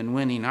important than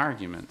winning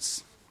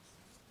arguments.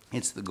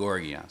 It's the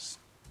Gorgias.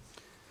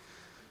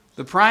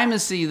 The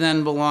primacy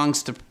then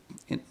belongs to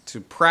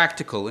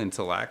practical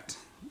intellect,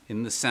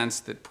 in the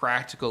sense that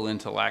practical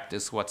intellect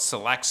is what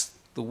selects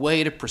the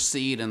way to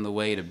proceed and the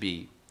way to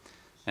be.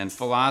 And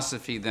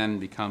philosophy then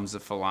becomes a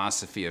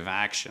philosophy of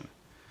action.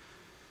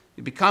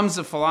 It becomes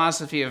a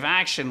philosophy of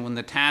action when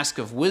the task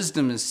of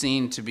wisdom is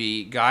seen to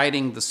be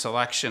guiding the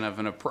selection of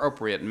an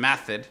appropriate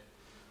method.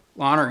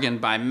 Lonergan,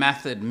 by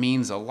method,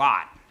 means a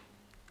lot.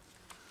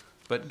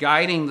 But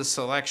guiding the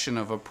selection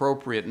of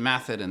appropriate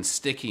method and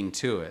sticking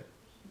to it.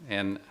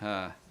 And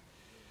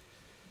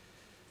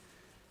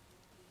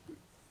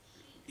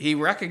he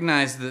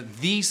recognized that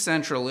the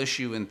central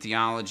issue in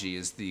theology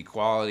is the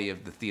equality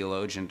of the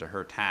theologian to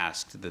her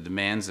task, to the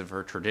demands of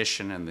her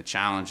tradition and the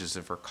challenges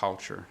of her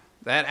culture.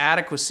 That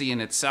adequacy in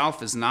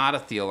itself is not a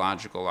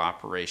theological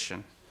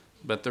operation,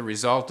 but the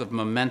result of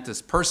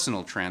momentous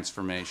personal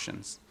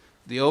transformations.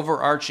 The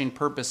overarching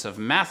purpose of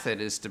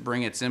method is to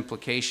bring its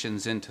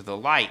implications into the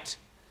light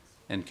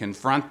and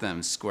confront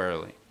them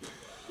squarely.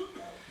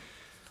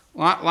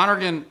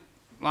 In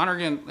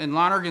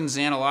Lonergan's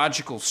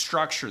analogical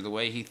structure, the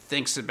way he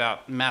thinks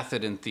about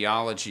method in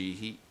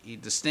theology, he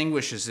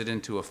distinguishes it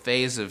into a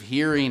phase of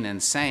hearing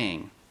and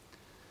saying,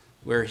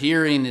 where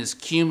hearing is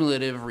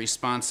cumulative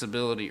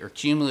responsibility or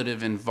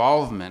cumulative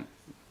involvement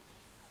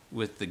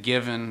with the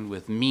given,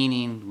 with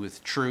meaning,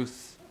 with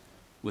truth,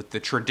 with the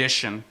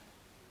tradition,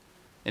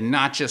 and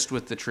not just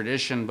with the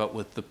tradition, but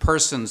with the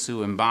persons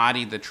who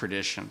embody the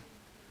tradition,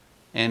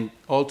 and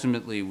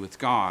ultimately with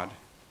God.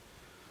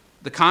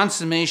 The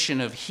consummation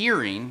of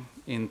hearing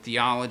in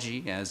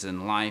theology, as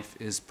in life,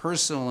 is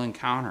personal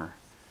encounter,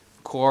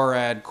 cor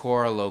ad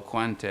cor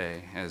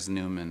loquente, as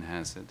Newman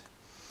has it.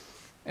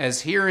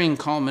 As hearing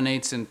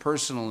culminates in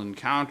personal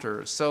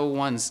encounter, so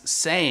one's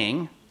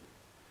saying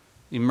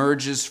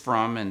emerges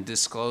from and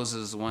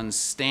discloses one's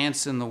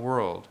stance in the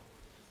world,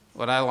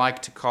 what I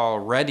like to call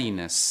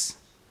readiness,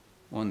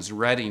 one's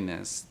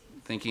readiness,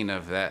 thinking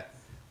of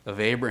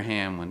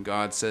Abraham when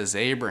God says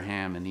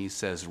Abraham and he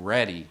says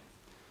ready.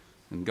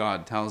 And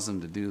God tells him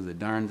to do the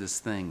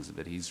darndest things,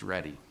 but he's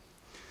ready.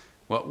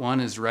 What one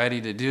is ready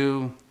to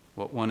do,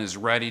 what one is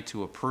ready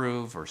to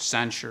approve or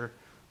censure,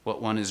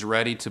 what one is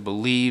ready to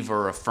believe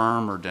or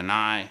affirm or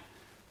deny,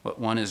 what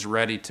one is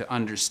ready to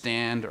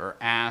understand or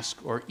ask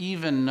or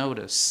even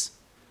notice.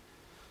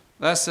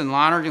 Thus, in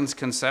Lonergan's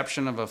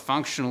conception of a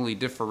functionally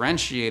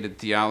differentiated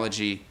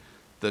theology,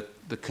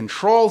 the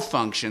control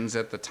functions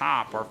at the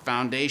top are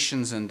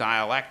foundations and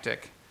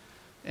dialectic.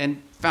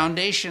 And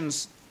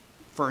foundations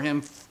for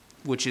him,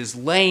 which is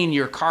laying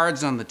your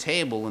cards on the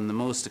table in the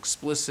most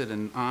explicit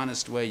and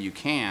honest way you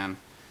can,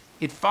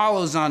 it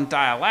follows on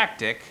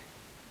dialectic,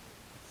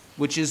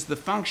 which is the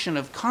function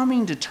of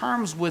coming to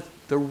terms with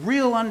the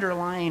real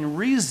underlying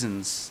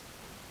reasons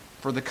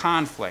for the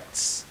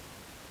conflicts,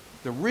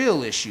 the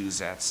real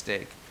issues at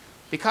stake.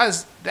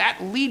 Because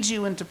that leads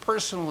you into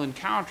personal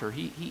encounter.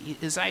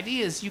 His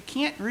idea is you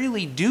can't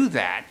really do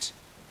that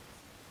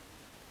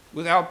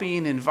without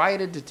being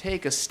invited to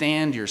take a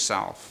stand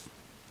yourself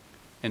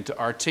and to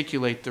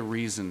articulate the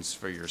reasons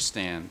for your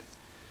stand.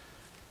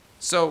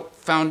 So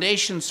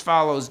foundations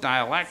follows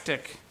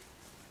dialectic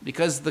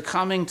because the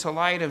coming to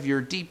light of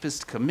your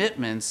deepest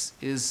commitments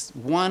is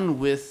one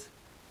with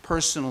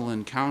personal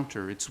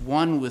encounter. It's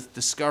one with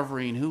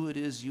discovering who it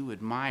is you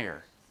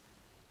admire.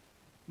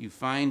 You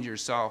find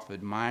yourself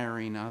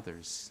admiring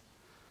others.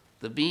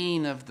 The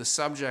being of the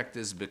subject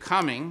is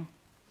becoming,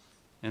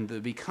 and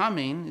the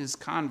becoming is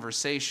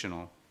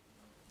conversational.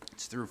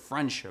 It's through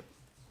friendship.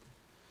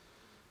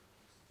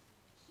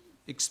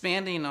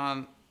 Expanding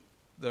on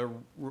the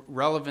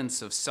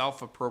relevance of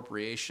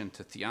self-appropriation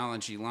to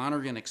theology,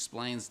 Lonergan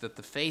explains that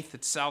the faith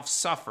itself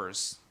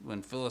suffers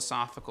when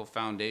philosophical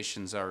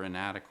foundations are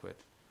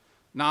inadequate.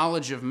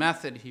 Knowledge of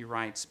method, he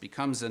writes,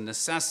 becomes a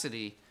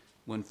necessity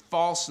when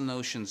false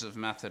notions of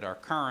method are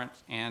current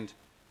and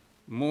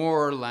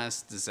more or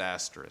less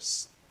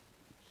disastrous.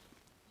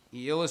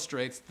 He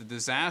illustrates the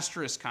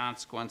disastrous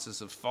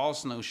consequences of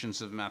false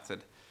notions of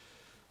method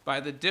by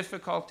the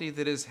difficulty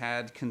that is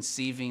had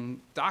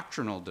conceiving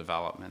doctrinal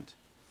development.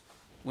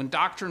 When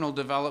doctrinal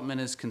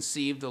development is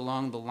conceived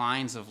along the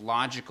lines of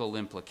logical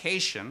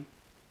implication,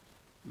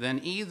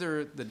 then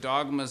either the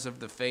dogmas of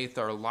the faith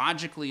are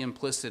logically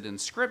implicit in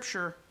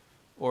Scripture,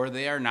 or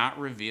they are not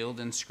revealed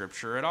in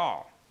Scripture at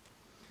all.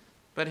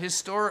 But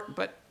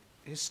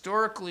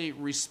historically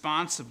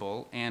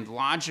responsible and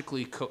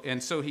logically,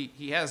 and so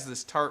he has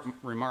this tart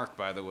remark,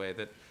 by the way,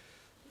 that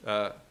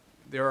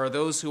there are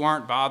those who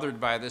aren't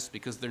bothered by this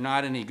because they're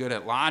not any good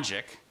at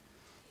logic,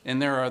 and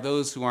there are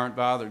those who aren't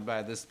bothered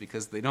by this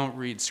because they don't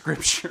read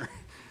Scripture.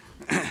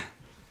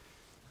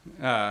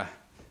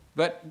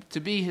 But to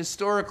be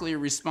historically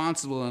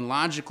responsible and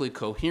logically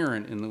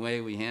coherent in the way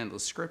we handle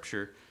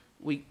Scripture,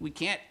 we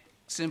can't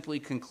simply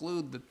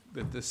conclude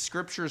that the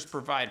Scriptures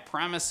provide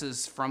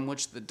premises from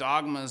which the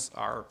dogmas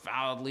are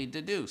validly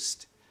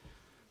deduced.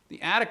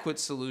 The adequate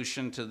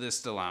solution to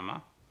this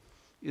dilemma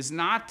is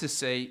not to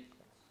say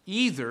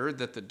either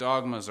that the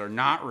dogmas are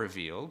not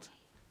revealed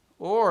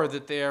or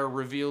that they are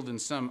revealed in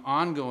some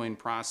ongoing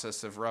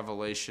process of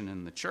revelation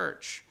in the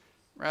church.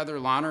 Rather,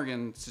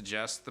 Lonergan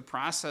suggests the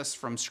process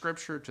from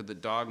Scripture to the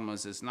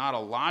dogmas is not a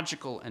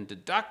logical and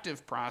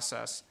deductive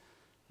process,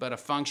 but a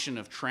function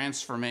of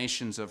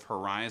transformations of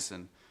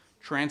horizon,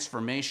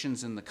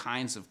 transformations in the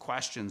kinds of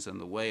questions and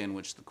the way in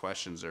which the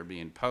questions are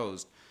being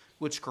posed,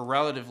 which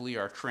correlatively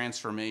are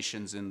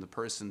transformations in the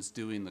persons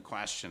doing the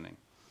questioning.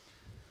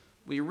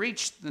 We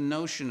reach the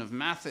notion of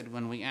method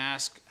when we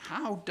ask,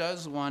 how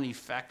does one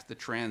effect the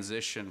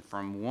transition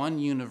from one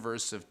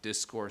universe of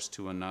discourse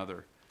to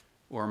another,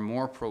 or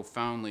more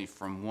profoundly,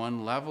 from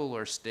one level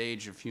or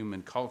stage of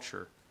human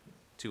culture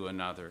to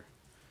another,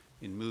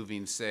 in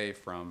moving, say,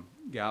 from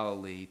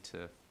Galilee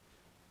to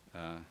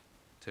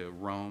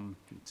Rome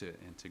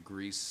and to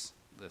Greece,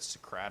 the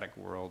Socratic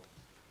world?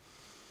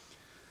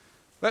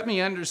 Let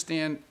me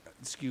understand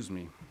is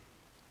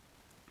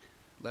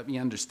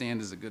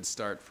a good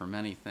start for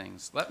many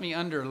things. Let me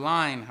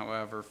underline,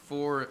 however,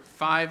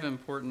 five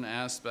important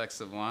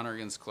aspects of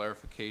Lonergan's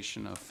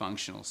clarification of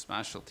functional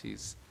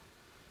specialties.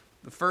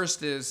 The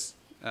first is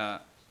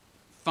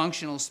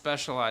functional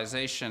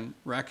specialization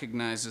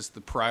recognizes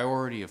the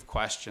priority of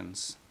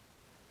questions.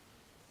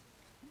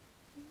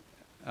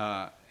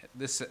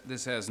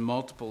 This has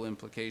multiple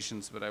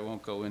implications, but I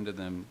won't go into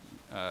them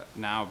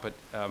now. But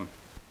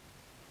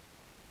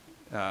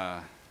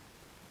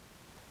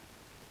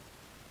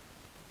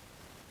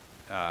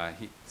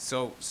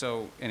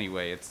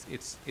anyway,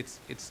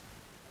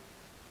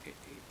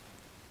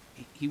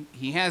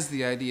 he has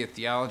the idea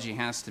theology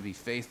has to be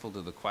faithful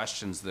to the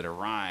questions that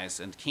arise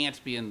and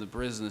can't be in the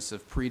business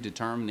of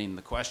predetermining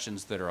the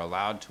questions that are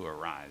allowed to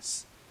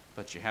arise,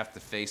 but you have to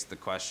face the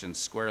questions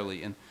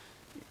squarely. And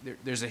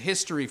there's a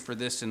history for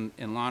this in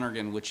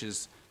Lonergan, which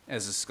is,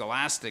 as a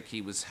scholastic,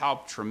 he was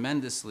helped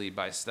tremendously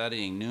by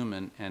studying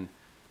Newman, and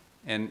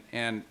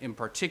in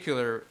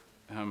particular,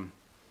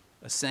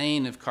 a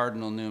saying of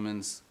Cardinal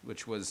Newman's,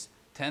 which was,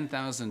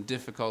 10,000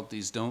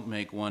 difficulties don't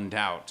make one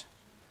doubt,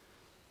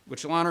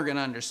 which Lonergan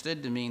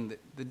understood to mean that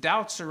the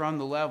doubts are on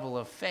the level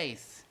of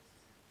faith,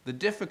 the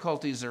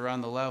difficulties are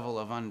on the level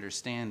of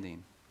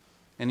understanding.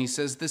 And he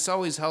says, this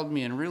always held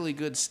me in really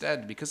good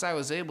stead because I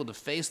was able to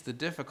face the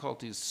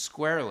difficulties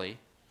squarely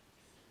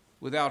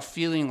without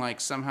feeling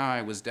like somehow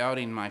I was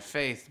doubting my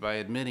faith by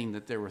admitting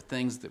that there were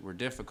things that were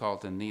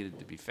difficult and needed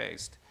to be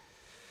faced.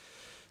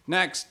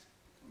 Next,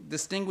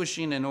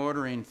 distinguishing and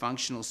ordering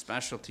functional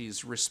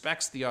specialties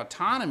respects the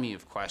autonomy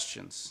of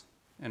questions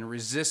and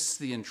resists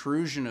the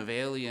intrusion of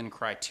alien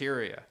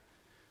criteria.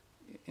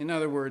 In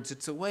other words,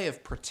 it's a way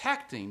of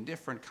protecting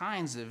different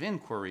kinds of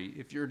inquiry.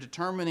 If you're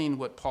determining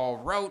what Paul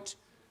wrote,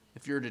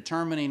 if you're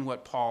determining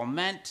what Paul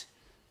meant,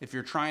 if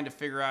you're trying to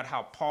figure out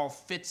how Paul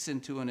fits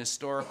into an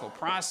historical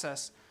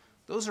process,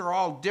 those are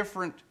all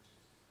different,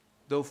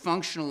 though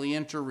functionally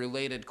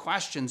interrelated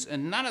questions,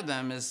 and none of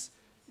them is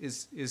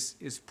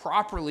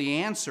properly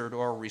answered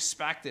or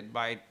respected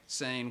by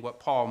saying what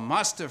Paul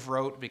must have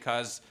wrote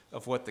because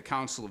of what the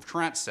Council of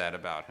Trent said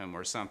about him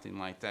or something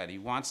like that. He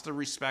wants to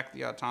respect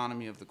the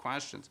autonomy of the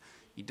questions.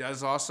 He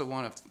does also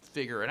want to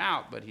figure it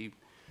out, but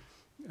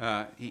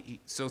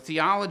so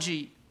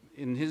theology,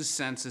 in his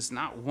sense, is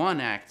not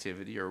one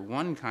activity or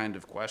one kind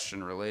of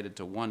question related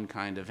to one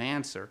kind of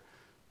answer,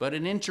 but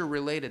an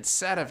interrelated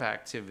set of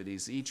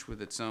activities, each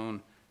with its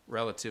own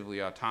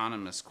relatively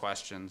autonomous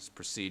questions,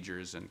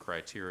 procedures, and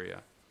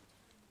criteria.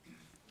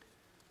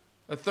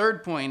 A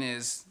third point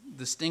is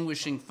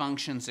distinguishing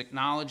functions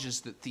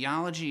acknowledges that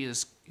theology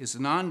is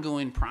an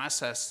ongoing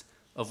process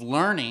of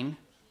learning,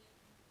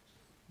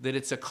 that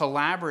it's a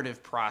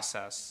collaborative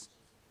process,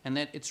 and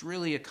that it's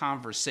really a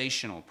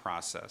conversational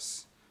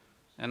process.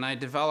 And I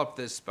developed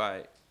this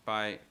by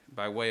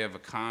way of a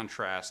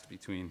contrast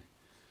between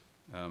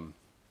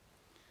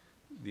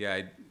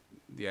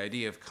the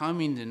idea of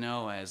coming to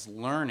know as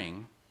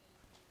learning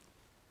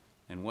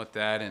and what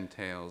that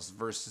entails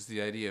versus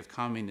the idea of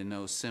coming to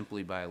know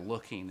simply by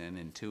looking and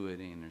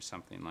intuiting or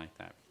something like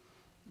that.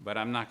 But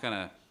I'm not going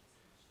to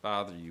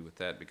bother you with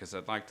that because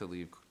I'd like to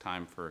leave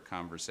time for a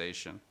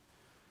conversation.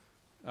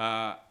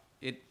 As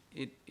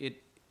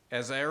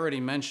I already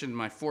mentioned,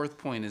 my fourth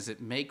point is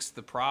it makes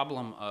the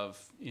problem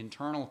of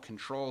internal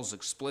controls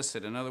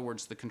explicit. In other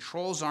words, the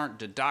controls aren't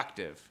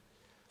deductive.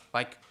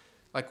 Like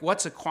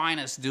what's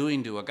Aquinas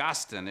doing to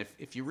Augustine?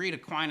 If you read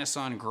Aquinas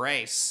on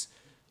grace,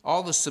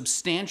 all the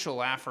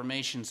substantial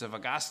affirmations of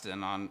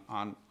Augustine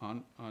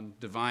on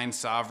divine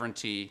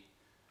sovereignty,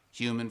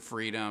 human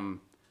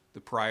freedom,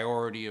 the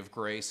priority of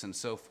grace, and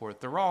so forth,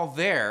 they're all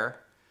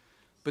there,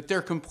 but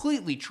they're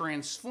completely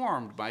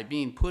transformed by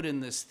being put in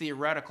this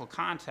theoretical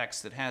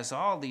context that has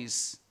all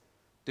these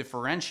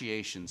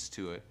differentiations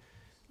to it.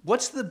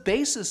 What's the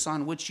basis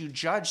on which you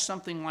judge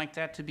something like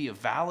that to be a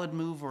valid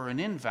move or an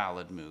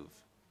invalid move?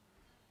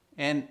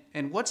 And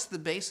what's the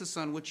basis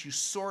on which you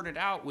sort it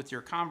out with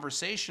your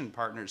conversation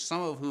partners,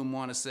 some of whom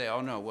want to say,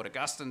 oh no, what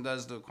Augustine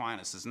does to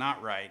Aquinas is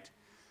not right,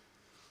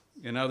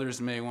 and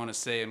others may want to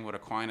say, and what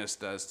Aquinas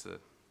does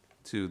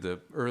to the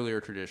earlier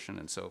tradition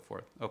and so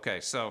forth. Okay,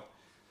 so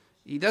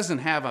he doesn't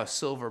have a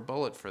silver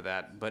bullet for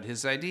that, but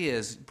his idea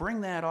is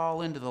bring that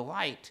all into the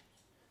light,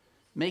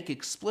 make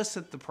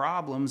explicit the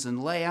problems,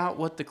 and lay out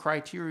what the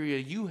criteria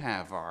you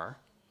have are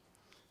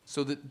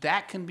so that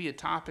that can be a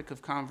topic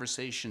of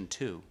conversation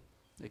too,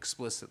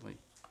 explicitly.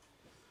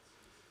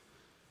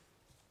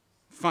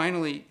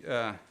 Finally,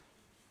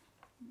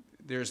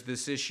 there's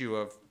this issue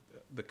of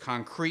the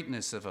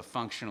concreteness of a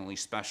functionally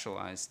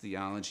specialized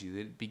theology.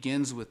 It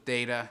begins with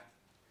data.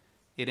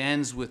 It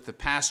ends with the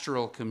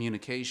pastoral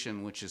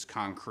communication, which is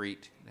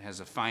concrete. It has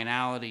a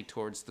finality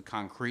towards the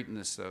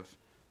concreteness of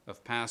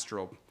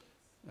pastoral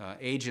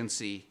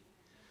agency.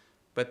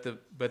 But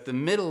the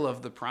middle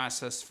of the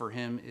process for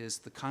him is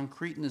the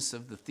concreteness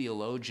of the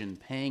theologian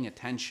paying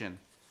attention,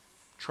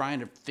 trying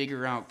to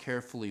figure out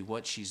carefully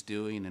what she's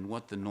doing and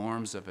what the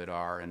norms of it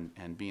are,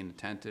 and being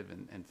attentive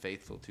and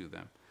faithful to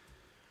them.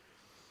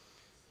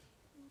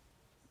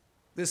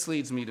 This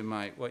leads me to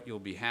what you'll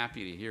be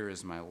happy to hear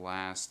is my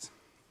last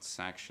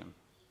section.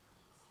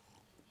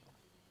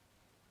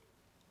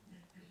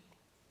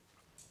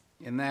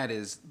 And that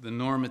is the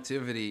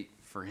normativity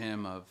for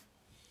him of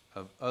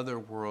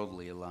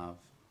otherworldly love,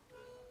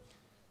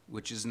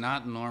 which is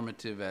not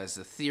normative as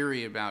a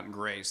theory about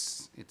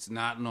grace. It's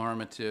not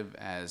normative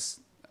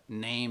as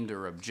named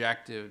or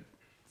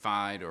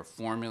objectified or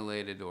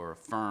formulated or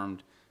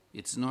affirmed.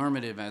 It's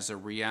normative as a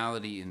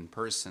reality in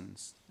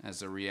persons,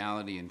 as a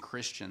reality in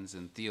Christians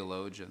and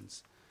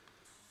theologians.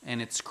 And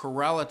it's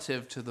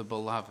correlative to the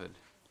beloved,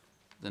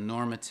 the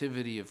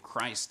normativity of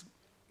Christ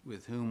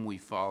with whom we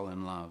fall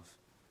in love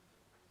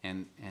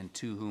and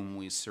to whom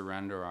we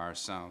surrender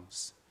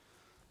ourselves.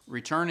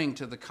 Returning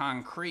to the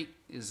concrete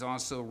is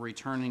also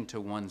returning to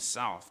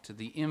oneself, to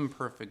the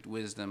imperfect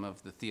wisdom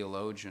of the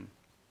theologian.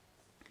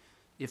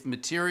 If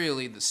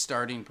materially the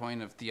starting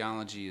point of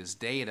theology is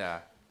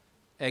data,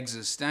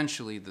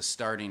 existentially the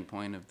starting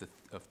point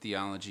of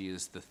theology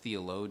is the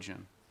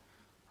theologian.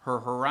 Her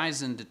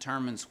horizon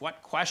determines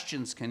what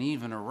questions can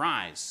even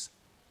arise,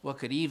 what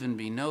could even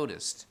be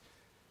noticed.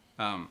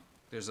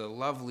 There's a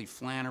lovely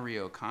Flannery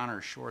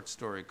O'Connor short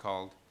story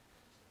called,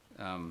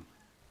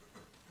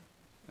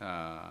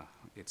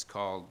 it's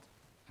called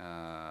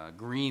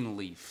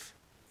Greenleaf.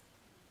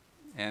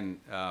 And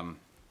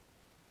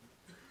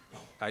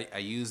I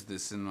use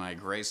this in my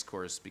grace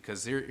course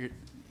because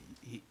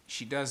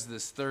she does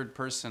this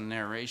third-person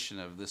narration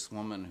of this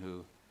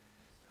woman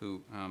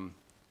who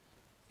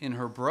in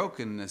her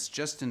brokenness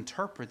just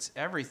interprets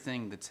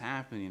everything that's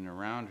happening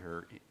around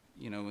her,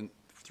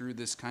 through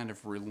this kind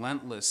of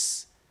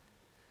relentlessly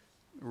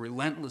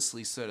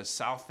sort of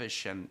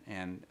selfish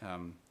and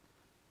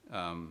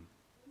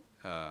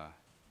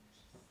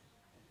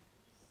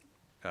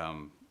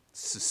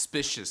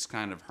suspicious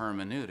kind of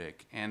hermeneutic.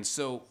 And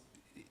so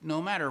no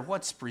matter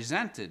what's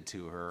presented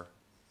to her,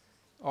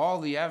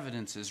 all the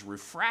evidence is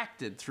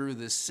refracted through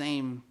this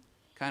same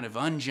kind of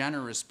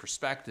ungenerous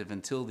perspective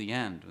until the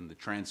end when the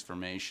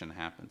transformation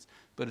happens.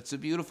 But it's a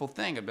beautiful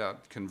thing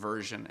about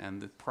conversion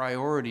and the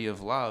priority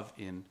of love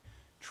in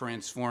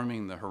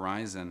transforming the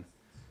horizon,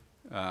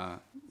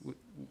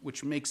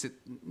 which makes it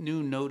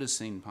new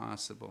noticing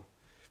possible.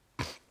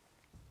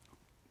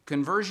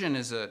 Conversion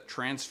is a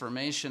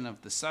transformation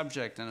of the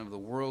subject and of the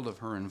world of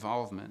her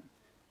involvement.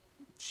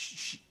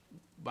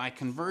 By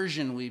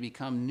conversion, we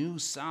become new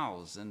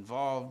selves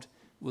involved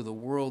with a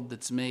world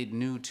that's made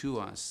new to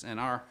us,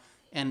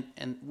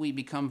 and we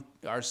become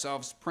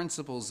ourselves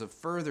principles of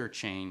further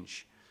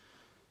change.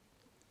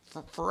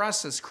 For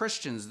us as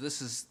Christians,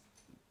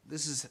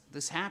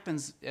 this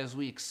happens as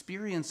we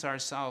experience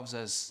ourselves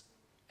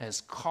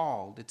as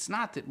called. It's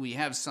not that we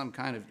have some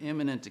kind of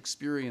imminent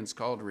experience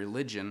called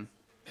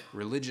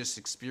religious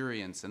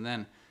experience, and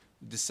then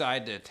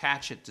decide to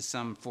attach it to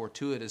some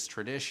fortuitous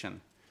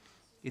tradition.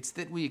 It's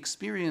that we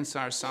experience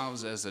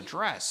ourselves as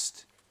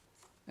addressed,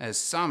 as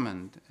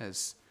summoned,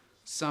 as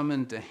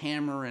summoned to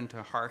hammer and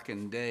to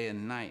hearken day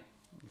and night,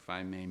 if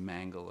I may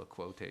mangle a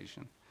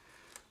quotation.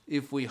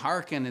 If we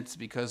hearken, it's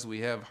because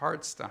we have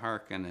hearts to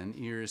hearken and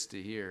ears to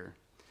hear.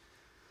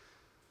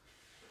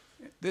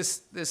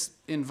 This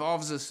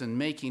involves us in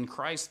making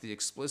Christ the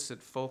explicit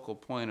focal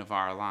point of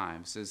our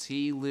lives. As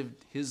he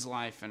lived his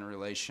life in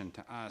relation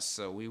to us,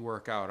 so we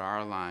work out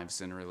our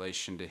lives in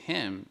relation to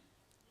him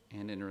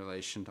and in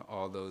relation to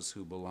all those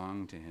who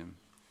belong to him.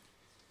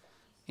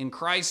 In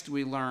Christ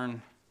we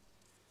learn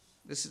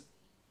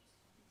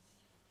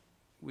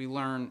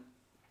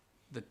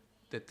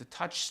that the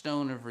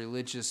touchstone of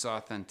religious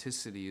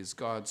authenticity is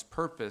God's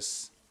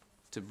purpose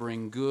to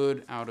bring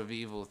good out of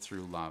evil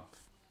through love.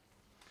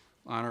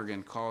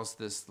 Lonergan calls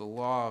this the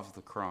law of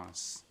the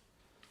cross.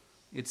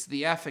 It's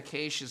the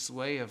efficacious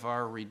way of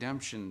our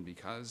redemption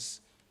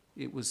because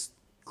it was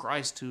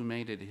Christ who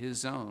made it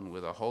his own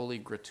with a holy,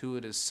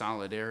 gratuitous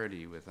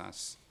solidarity with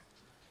us.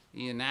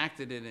 He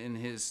enacted it in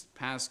his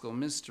paschal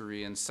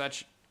mystery in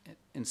such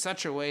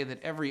a way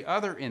that every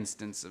other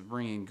instance of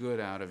bringing good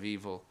out of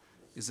evil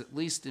is at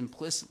least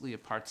implicitly a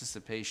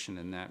participation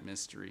in that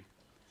mystery.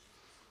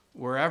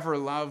 Wherever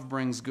love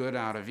brings good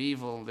out of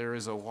evil, there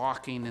is a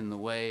walking in the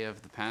way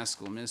of the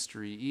paschal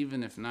mystery,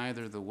 even if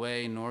neither the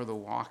way nor the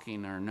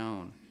walking are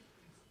known.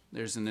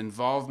 There's an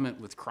involvement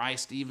with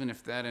Christ, even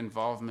if that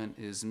involvement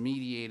is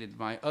mediated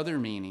by other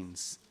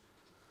meanings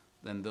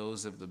than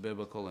those of the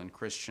biblical and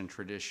Christian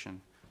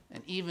tradition,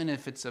 and even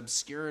if it's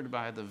obscured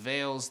by the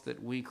veils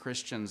that we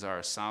Christians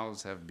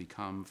ourselves have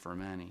become for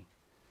many.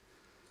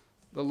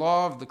 The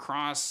law of the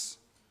cross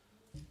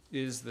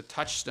is the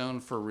touchstone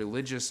for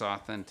religious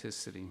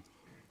authenticity.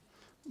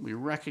 We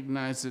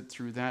recognize it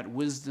through that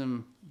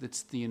wisdom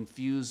that's the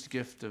infused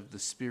gift of the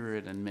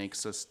Spirit and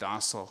makes us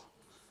docile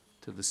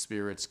to the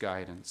Spirit's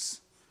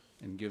guidance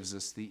and gives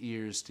us the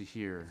ears to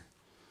hear.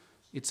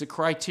 It's a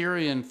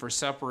criterion for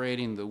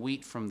separating the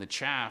wheat from the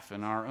chaff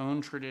in our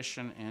own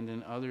tradition and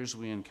in others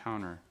we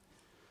encounter.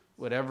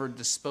 Whatever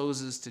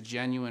disposes to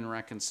genuine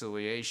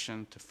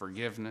reconciliation, to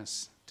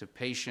forgiveness, to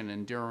patient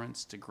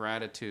endurance, to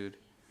gratitude,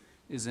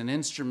 is an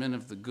instrument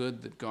of the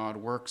good that God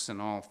works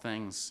in all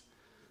things.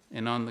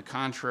 And on the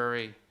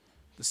contrary,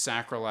 the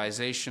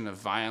sacralization of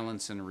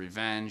violence and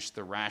revenge,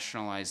 the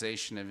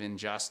rationalization of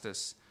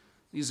injustice,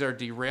 these are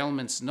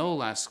derailments no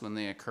less when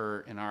they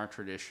occur in our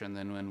tradition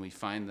than when we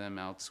find them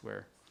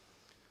elsewhere.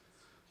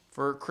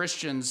 For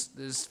Christians,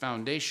 this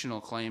foundational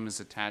claim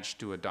is attached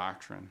to a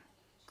doctrine.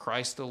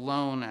 Christ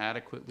alone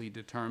adequately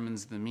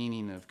determines the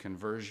meaning of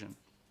conversion.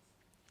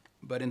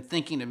 But in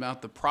thinking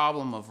about the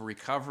problem of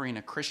recovering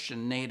a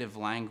Christian native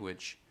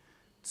language,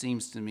 it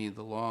seems to me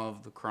the law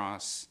of the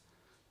cross,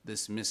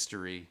 this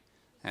mystery,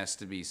 has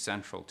to be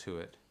central to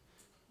it,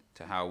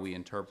 to how we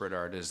interpret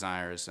our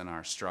desires and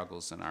our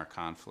struggles and our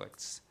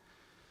conflicts.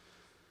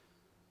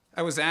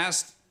 I was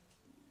asked,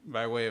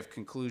 by way of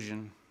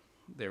conclusion,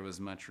 there was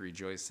much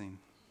rejoicing.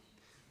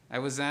 I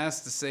was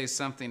asked to say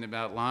something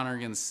about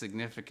Lonergan's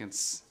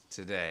significance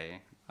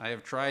today. I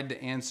have tried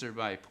to answer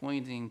by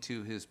pointing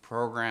to his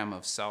program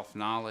of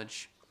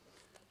self-knowledge,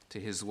 to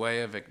his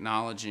way of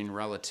acknowledging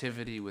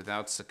relativity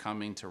without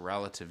succumbing to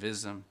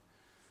relativism,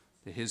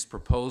 to his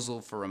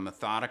proposal for a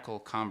methodical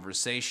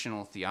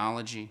conversational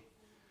theology,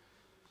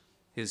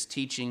 his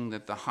teaching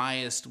that the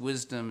highest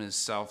wisdom is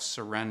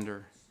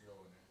self-surrender,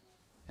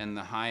 and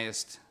the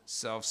highest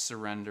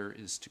self-surrender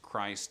is to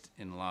Christ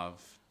in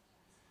love.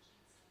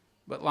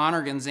 But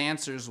Lonergan's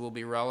answers will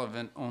be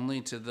relevant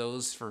only to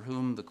those for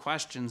whom the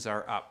questions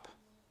are up.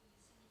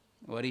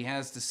 What he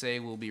has to say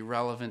will be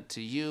relevant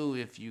to you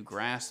if you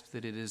grasp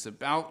that it is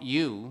about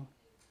you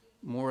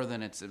more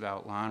than it's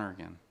about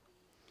Lonergan.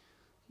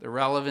 The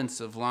relevance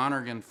of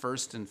Lonergan,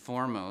 first and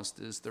foremost,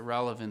 is the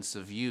relevance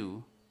of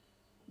you,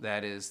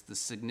 that is, the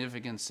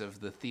significance of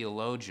the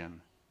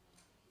theologian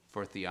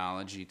for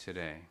theology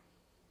today.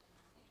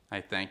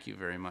 I thank you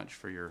very much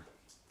for your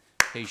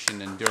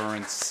patient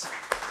endurance.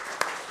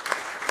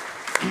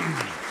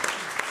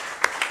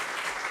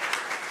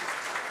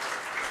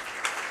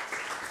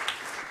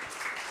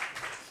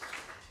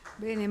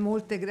 Bene,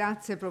 molte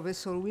grazie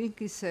professor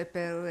Wilkins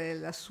per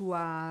la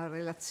sua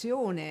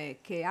relazione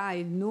che ha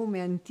il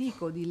nome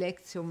antico di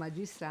Lectio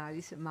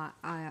Magistralis, ma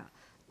ha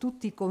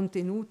tutti i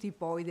contenuti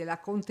poi della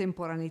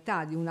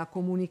contemporaneità, di una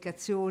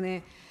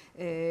comunicazione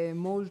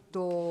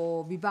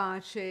molto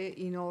vivace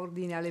in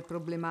ordine alle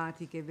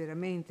problematiche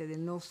veramente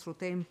del nostro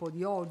tempo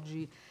di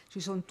oggi. Ci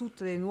sono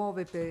tutte le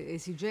nuove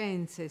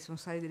esigenze, sono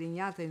state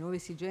delineate le nuove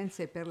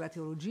esigenze per la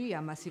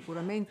teologia, ma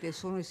sicuramente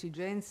sono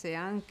esigenze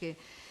anche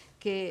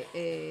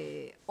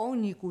che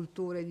ogni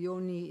cultore di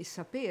ogni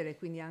sapere,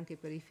 quindi anche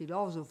per i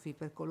filosofi,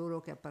 per coloro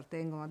che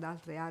appartengono ad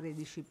altre aree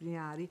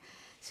disciplinari,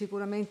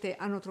 sicuramente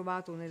hanno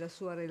trovato nella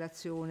sua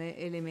relazione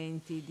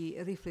elementi di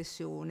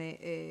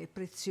riflessione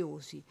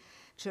preziosi.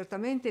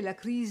 Certamente la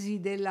crisi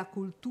della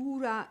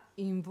cultura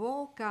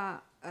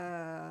invoca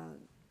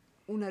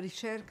una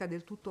ricerca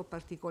del tutto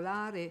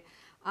particolare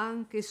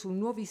anche su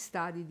nuovi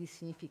stadi di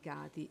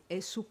significati,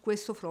 e su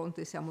questo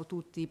fronte siamo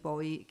tutti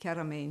poi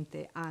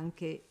chiaramente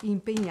anche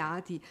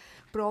impegnati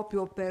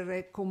proprio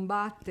per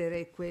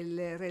combattere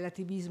quel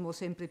relativismo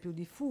sempre più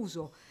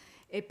diffuso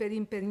e per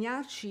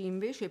impegnarci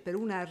invece per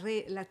una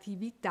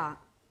relatività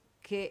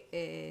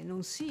che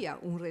non sia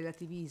un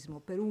relativismo,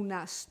 per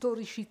una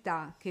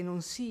storicità che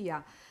non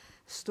sia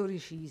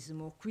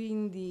storicismo.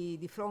 Quindi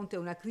di fronte a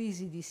una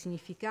crisi di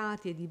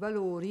significati e di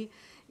valori,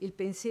 il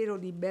pensiero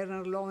di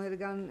Bernard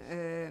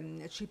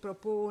Lonergan ci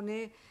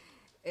propone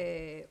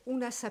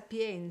una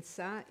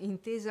sapienza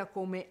intesa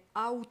come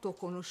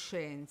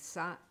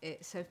autoconoscenza e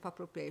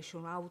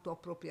self-appropriation,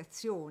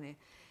 autoappropriazione.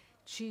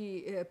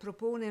 Ci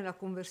propone una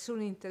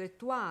conversione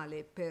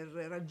intellettuale per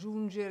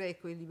raggiungere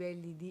quei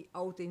livelli di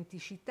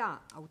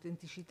autenticità,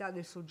 autenticità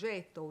del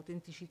soggetto,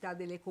 autenticità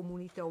delle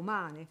comunità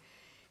umane,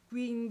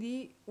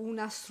 quindi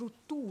una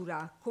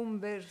struttura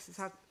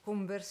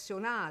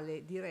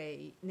conversionale,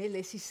 direi,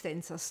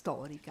 nell'esistenza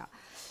storica.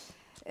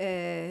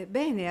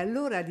 Bene,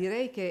 allora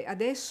direi che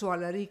adesso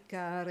alla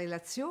ricca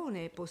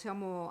relazione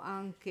possiamo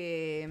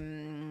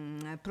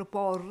anche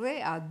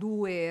proporre a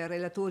due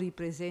relatori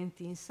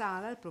presenti in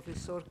sala, il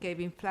professor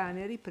Kevin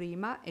Flannery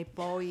prima e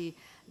poi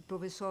il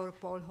professor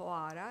Paul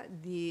O'Hara,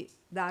 di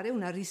dare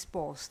una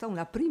risposta,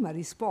 una prima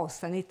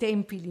risposta nei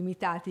tempi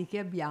limitati che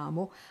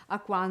abbiamo a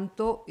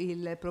quanto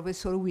il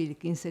professor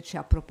Wilkins ci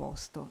ha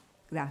proposto.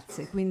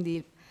 Grazie.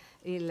 Quindi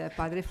il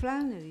padre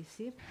Flannery,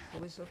 sì,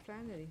 professor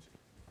Flannery.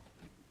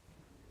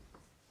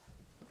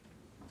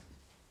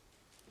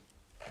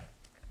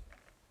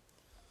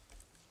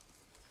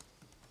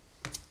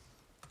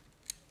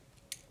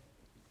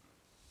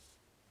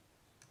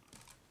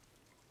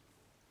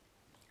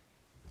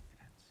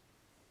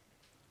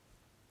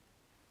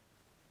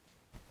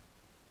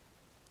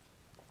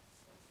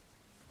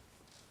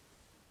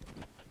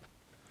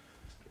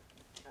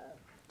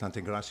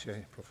 Tante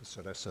grazie,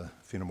 professoressa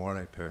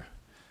Finamore, per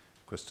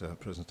questa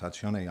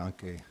presentazione,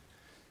 anche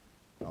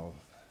al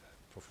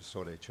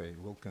professore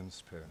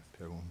Wilkins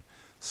per un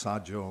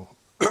saggio,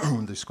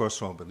 un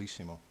discorso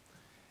bellissimo,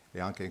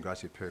 e anche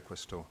grazie per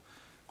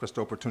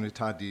questa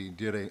opportunità di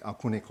dire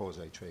alcune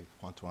cose,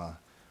 quanto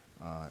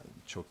a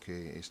ciò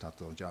che è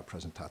stato già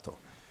presentato.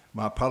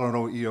 Ma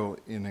parlerò io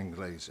in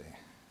inglese,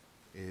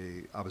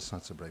 e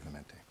abbastanza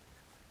brevemente.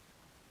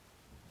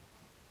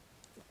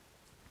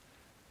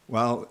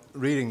 While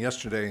reading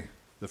yesterday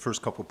the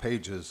first couple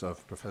pages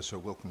of Professor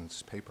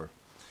Wilkins' paper,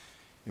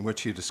 in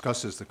which he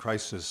discusses the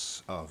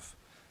crisis of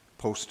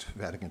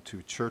post-Vatican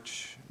II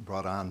Church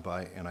brought on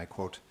by, and I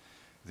quote,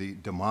 the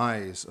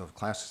demise of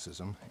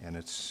classicism and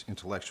its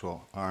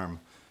intellectual arm,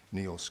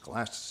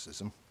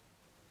 neo-scholasticism,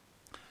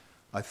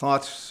 I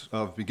thought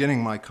of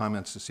beginning my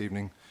comments this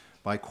evening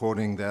by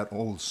quoting that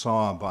old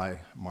saw by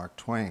Mark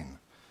Twain.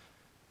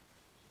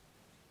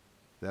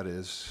 That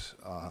is,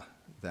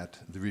 that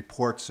the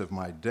reports of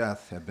my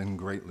death have been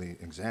greatly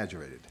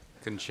exaggerated.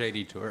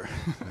 Conceditor.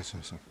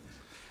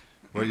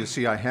 Well, you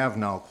see, I have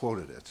now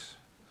quoted it.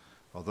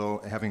 Although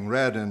having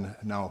read and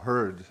now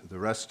heard the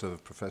rest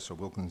of Professor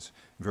Wilkins'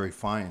 very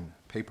fine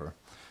paper,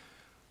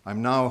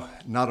 I'm now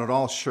not at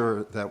all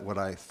sure that what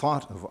I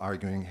thought of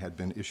arguing had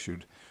been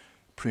issued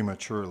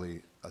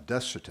prematurely a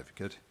death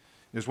certificate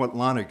is what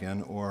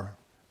Lonergan, or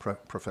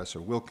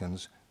Professor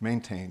Wilkins,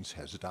 maintains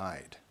has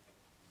died.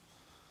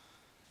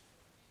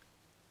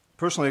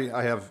 Personally,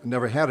 I have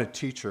never had a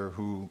teacher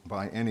who,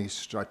 by any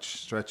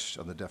stretch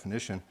of the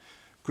definition,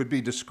 could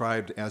be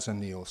described as a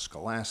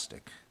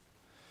neo-scholastic.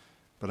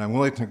 But I'm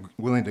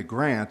willing to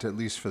grant, at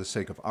least for the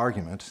sake of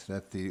argument,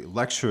 that the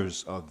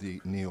lectures of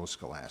the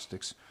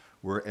neo-scholastics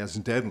were as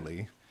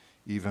deadly,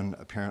 even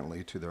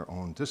apparently to their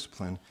own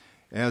discipline,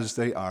 as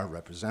they are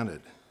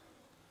represented.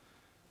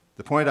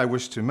 The point I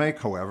wish to make,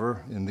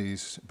 however, in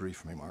these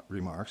brief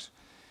remarks,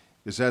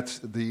 is that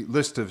the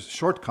list of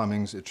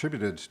shortcomings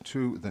attributed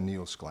to the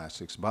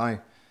neo-scholastics by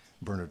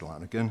Bernard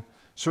Lonergan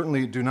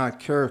certainly do not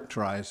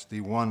characterize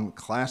the one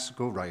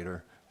classical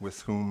writer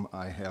with whom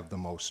I have the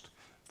most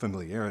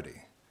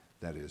familiarity,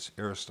 that is,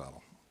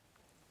 Aristotle.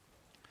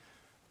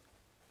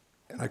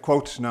 And I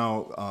quote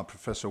now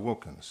Professor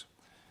Wilkins.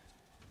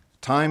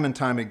 Time and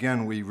time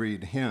again we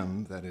read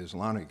him, that is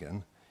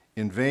Lonergan,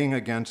 inveighing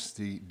against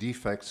the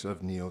defects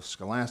of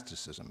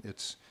neo-scholasticism,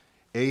 its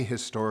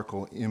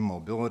ahistorical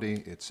immobility,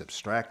 its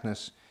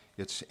abstractness,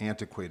 its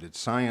antiquated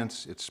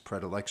science, its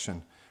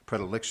predilection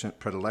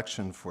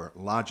for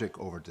logic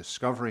over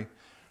discovery,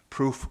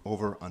 proof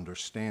over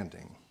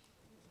understanding,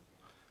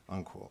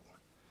 unquote.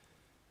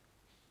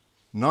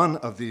 None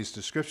of these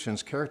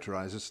descriptions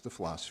characterizes the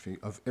philosophy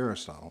of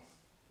Aristotle.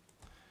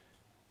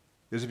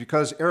 It is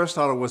because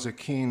Aristotle was a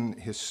keen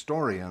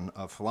historian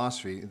of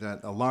philosophy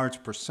that a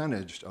large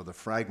percentage of the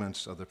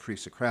fragments of the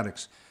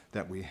pre-Socratics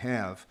that we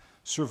have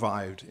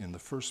survived in the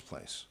first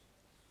place.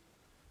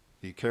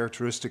 He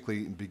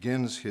characteristically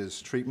begins his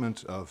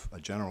treatment of a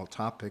general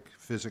topic,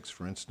 physics,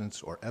 for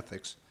instance, or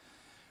ethics,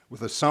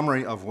 with a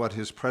summary of what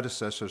his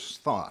predecessors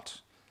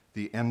thought,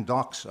 the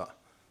endoxa,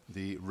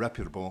 the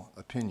reputable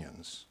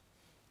opinions.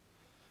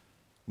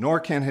 Nor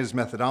can his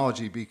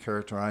methodology be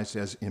characterized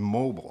as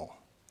immobile.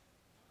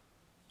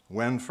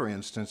 When, for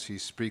instance, he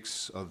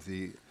speaks of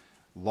the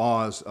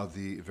laws of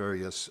the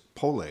various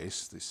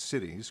polis, the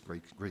cities,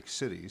 Greek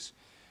cities,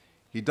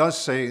 he does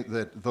say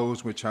that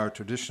those which are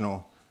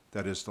traditional,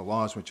 that is, the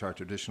laws which are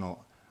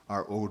traditional,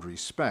 are owed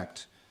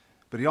respect.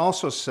 But he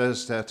also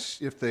says that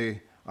if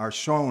they are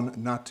shown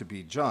not to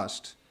be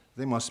just,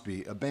 they must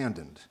be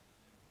abandoned.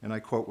 And I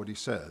quote what he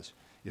says: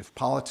 "If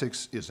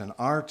politics is an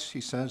art,"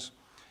 he says,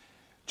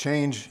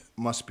 "change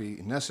must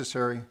be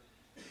necessary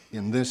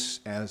in this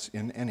as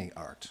in any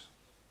art."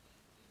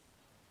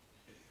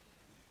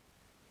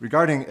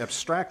 Regarding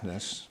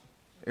abstractness,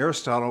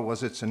 Aristotle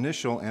was its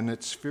initial and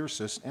its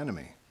fiercest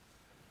enemy.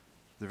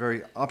 The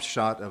very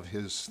upshot of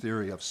his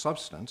theory of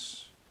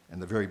substance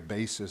and the very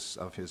basis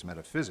of his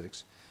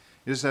metaphysics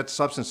is that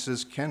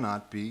substances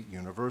cannot be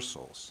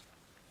universals.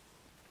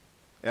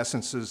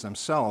 Essences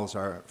themselves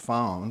are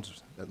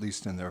found, at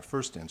least in their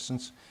first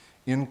instance,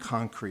 in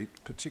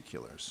concrete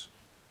particulars.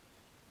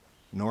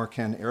 Nor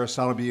can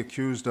Aristotle be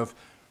accused of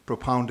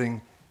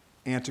propounding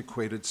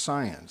antiquated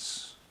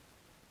science.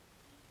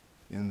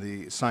 In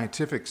the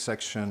scientific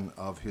section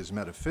of his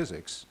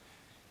metaphysics,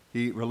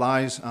 he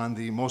relies on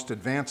the most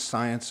advanced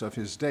science of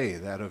his day,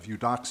 that of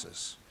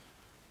Eudoxus,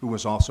 who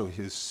was also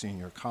his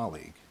senior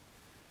colleague.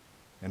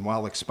 And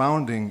while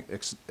expounding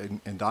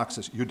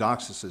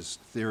Eudoxus's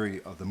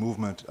theory of the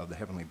movement of the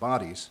heavenly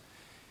bodies,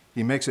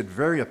 he makes it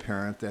very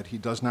apparent that he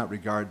does not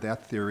regard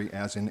that theory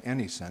as in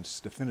any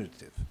sense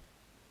definitive.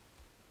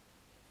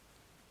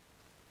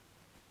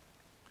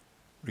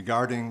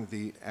 Regarding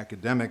the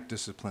academic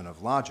discipline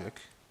of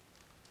logic,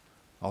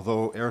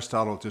 although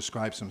Aristotle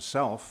describes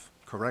himself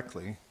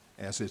correctly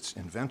as its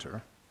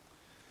inventor,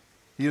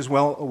 he is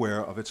well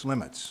aware of its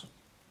limits.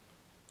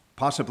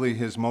 Possibly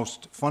his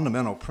most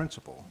fundamental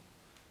principle,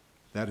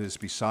 that is,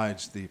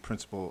 besides the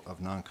principle of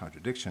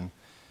non-contradiction,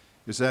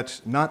 is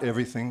that not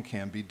everything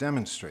can be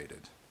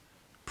demonstrated,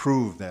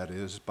 proved, that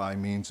is, by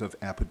means of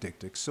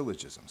apodictic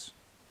syllogisms.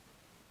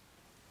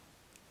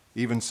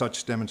 Even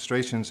such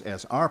demonstrations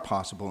as are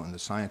possible in the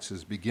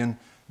sciences begin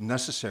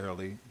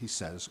necessarily, he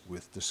says,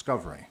 with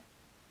discovery.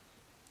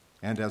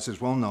 And as is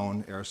well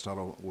known,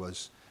 Aristotle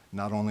was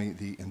not only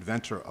the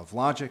inventor of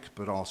logic,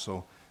 but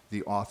also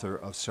the author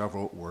of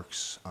several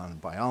works on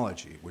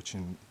biology, which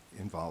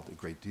involved a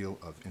great deal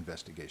of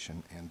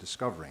investigation and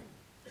discovery.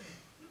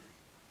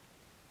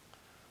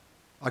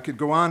 I could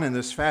go on in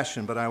this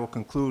fashion, but I will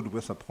conclude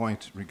with a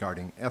point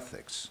regarding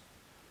ethics,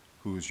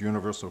 whose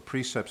universal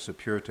precepts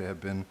appear to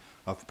have been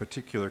of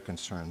particular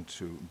concern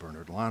to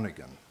Bernard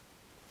Lonergan.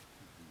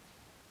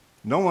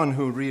 No one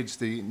who reads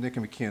the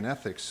Nicomachean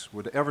Ethics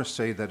would ever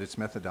say that its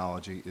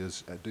methodology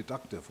is a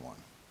deductive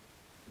one.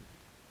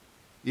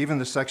 Even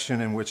the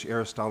section in which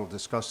Aristotle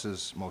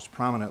discusses most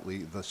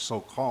prominently the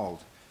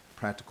so-called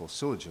practical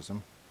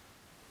syllogism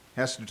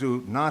has to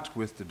do not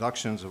with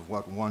deductions of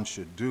what one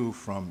should do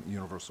from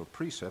universal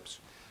precepts,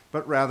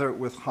 but rather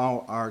with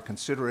how our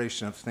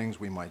consideration of things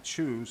we might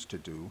choose to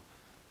do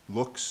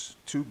looks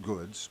to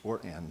goods or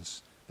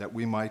ends that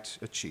we might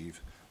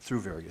achieve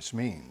through various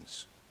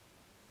means.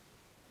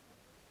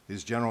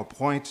 His general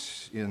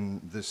point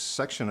in this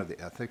section of the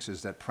Ethics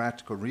is that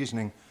practical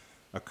reasoning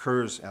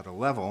occurs at a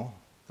level,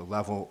 the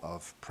level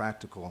of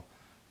practical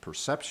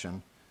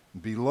perception,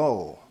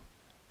 below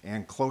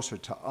and closer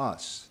to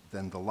us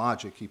than the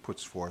logic he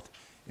puts forth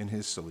in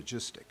his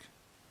syllogistic.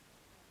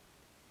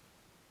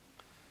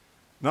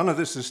 None of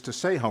this is to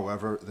say,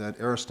 however, that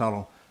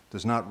Aristotle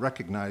does not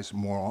recognize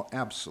moral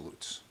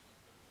absolutes,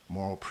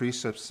 moral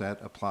precepts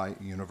that apply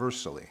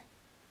universally,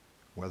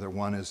 whether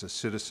one is a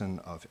citizen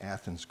of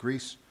Athens,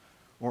 Greece,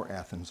 or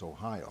Athens,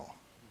 Ohio,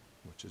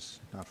 which is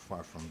not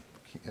far from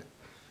it.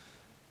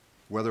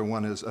 Whether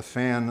one is a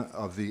fan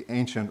of the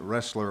ancient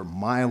wrestler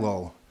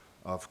Milo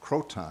of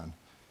Croton.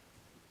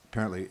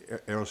 Apparently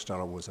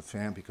Aristotle was a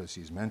fan because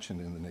he's mentioned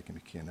in the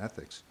Nicomachean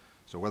Ethics.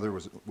 So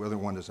whether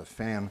one is a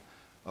fan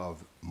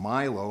of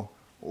Milo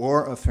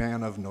or a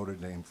fan of Notre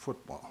Dame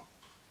football.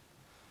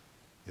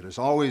 It is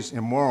always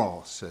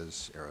immoral,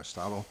 says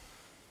Aristotle,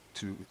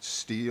 to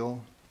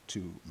steal,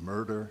 to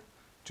murder,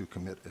 to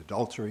commit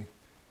adultery,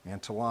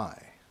 and to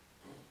lie.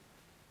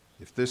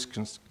 If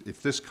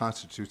this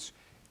constitutes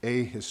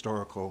a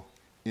historical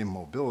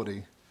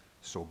immobility,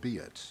 so be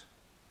it.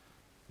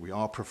 We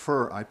all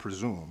prefer, I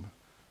presume,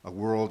 a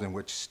world in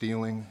which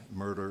stealing,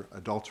 murder,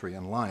 adultery,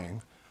 and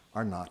lying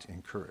are not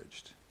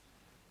encouraged.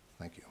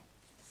 Thank you.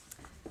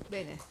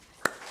 Bene.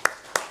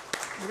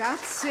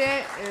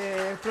 Grazie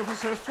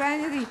professor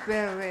Freneri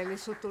per le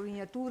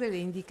sottolineature, le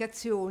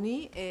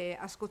indicazioni, e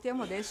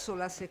ascoltiamo adesso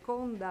la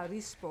seconda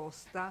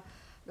risposta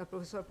dal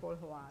professor Paul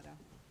O'Hara.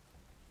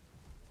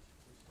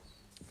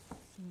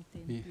 In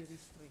tempi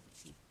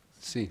ristretti.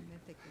 Sì,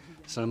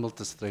 sarà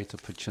molto stretto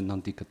perché non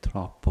dico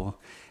troppo.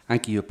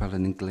 Anche io parlo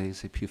in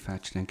inglese, è più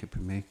facile anche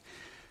per me.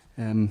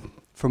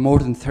 For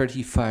more than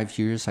 35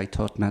 years I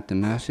taught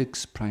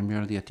mathematics,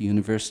 primarily at the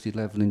university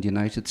level in the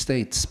United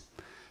States.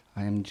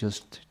 I am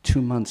just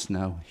 2 months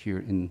now here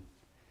in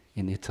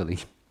Italy.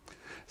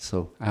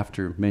 So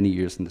after many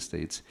years in the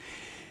States.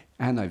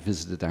 And I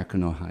visited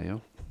Akron,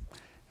 Ohio,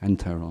 and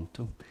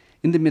Toronto.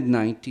 In the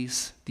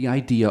mid-90s, the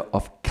idea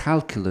of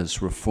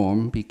calculus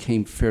reform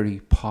became very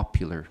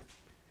popular,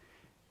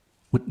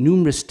 with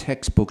numerous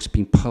textbooks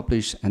being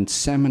published and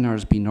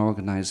seminars being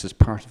organized as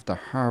part of the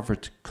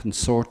Harvard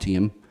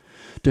Consortium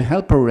to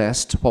help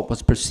arrest what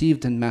was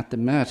perceived in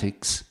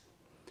mathematics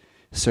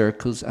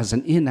circles as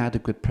an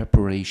inadequate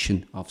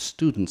preparation of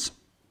students.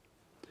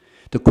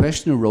 The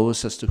question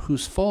arose as to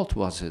whose fault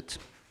was it?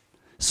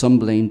 Some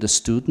blamed the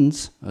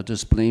students,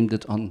 others blamed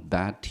it on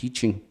bad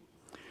teaching.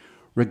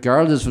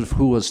 Regardless of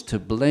who was to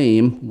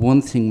blame,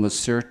 one thing was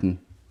certain.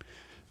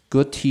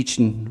 Good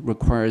teaching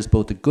requires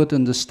both a good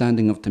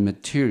understanding of the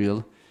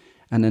material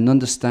and an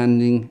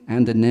understanding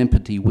and an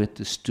empathy with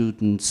the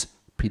student's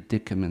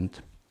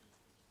predicament.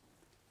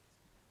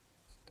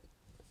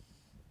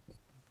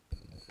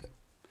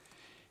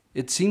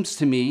 It seems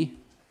to me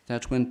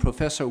that when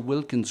Professor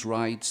Wilkins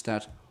writes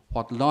that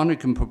what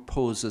Lonergan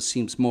proposes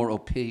seems more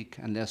opaque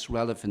and less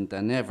relevant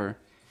than ever,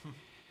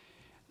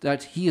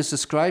 that he is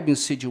describing a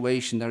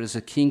situation that is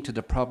akin to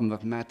the problem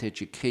of math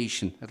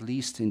education, at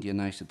least in the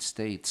United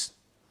States.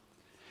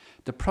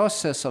 The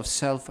process of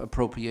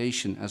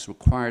self-appropriation as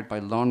required by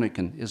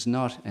Lonergan is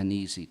not an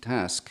easy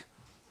task,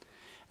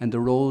 and the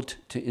road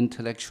to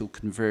intellectual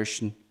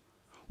conversion,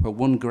 where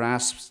one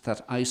grasps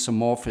that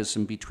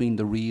isomorphism between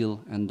the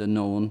real and the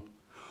known,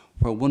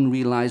 where one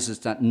realizes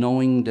that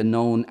knowing the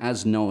known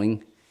as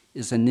knowing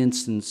is an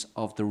instance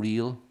of the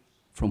real,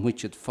 from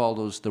which it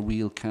follows the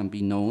real can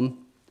be known,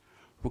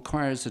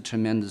 requires a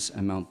tremendous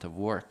amount of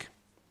work.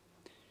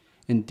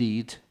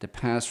 Indeed, the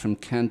path from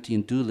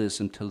Kantian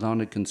dualism to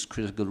Lonergan's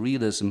critical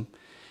realism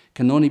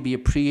can only be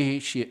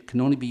appreciated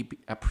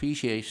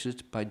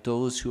by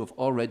those who have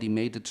already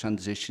made the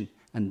transition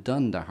and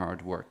done the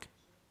hard work.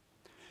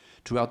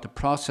 Throughout the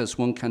process,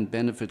 one can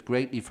benefit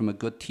greatly from a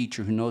good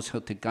teacher who knows how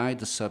to guide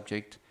the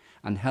subject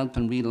and help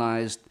them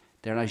realize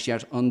their as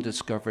yet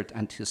undiscovered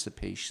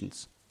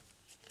anticipations.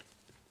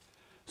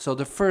 So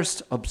the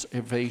first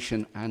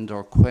observation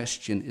and/or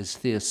question is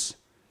this: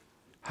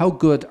 how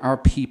good are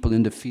people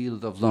in the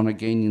field of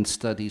Lonerganian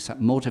studies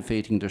at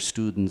motivating their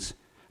students,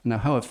 and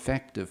how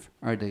effective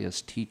are they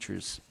as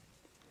teachers?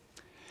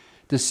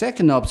 The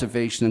second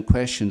observation and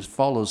question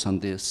follows on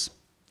this.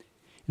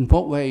 In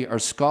what way are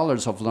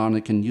scholars of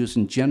Lonergan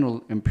using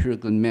general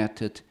empirical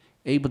method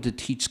able to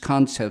teach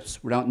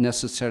concepts without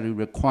necessarily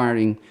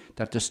requiring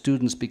that the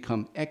students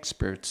become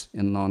experts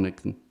in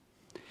Lonergan?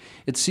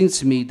 It seems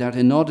to me that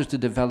in order to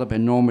develop a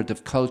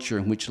normative culture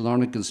in which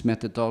Lonergan's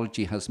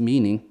methodology has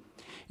meaning,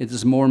 it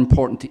is more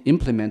important to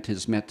implement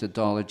his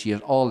methodology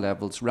at all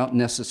levels without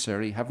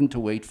necessarily having to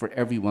wait for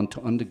everyone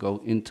to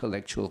undergo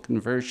intellectual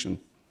conversion.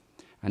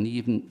 And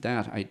even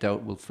that, I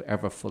doubt, will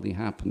ever fully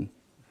happen.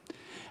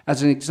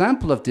 As an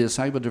example of this,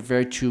 I would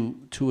refer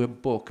to a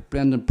book,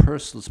 Brendan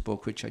Purcell's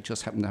book, which I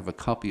just happen to have a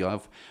copy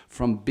of,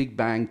 From Big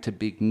Bang to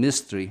Big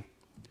Mystery.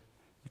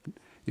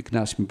 You can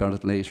ask me about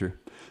it later.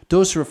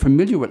 Those who are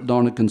familiar with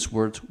Lonergan's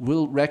words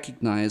will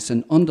recognize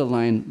an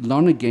underlying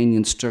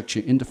Lonerganian structure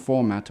in the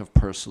format of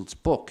Purcell's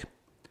book.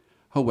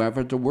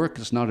 However, the work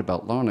is not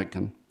about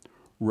Lonergan.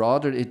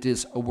 Rather, it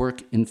is a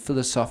work in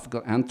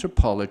philosophical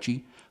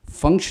anthropology,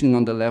 functioning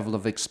on the level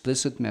of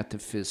explicit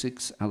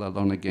metaphysics, a la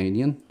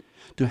Lonerganian,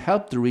 to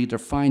help the reader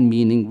find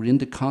meaning within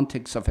the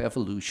context of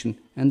evolution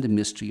and the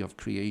mystery of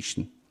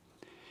creation.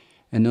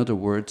 In other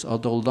words,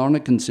 although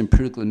Lonergan's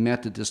empirical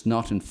method is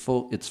not in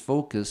its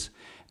focus,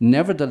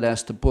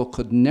 nevertheless the book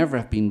could never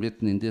have been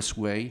written in this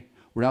way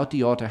without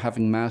the author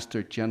having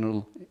mastered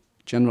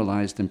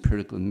generalized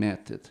empirical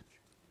method.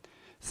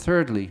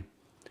 Thirdly,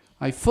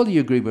 I fully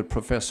agree with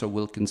Professor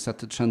Wilkins that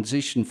the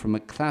transition from a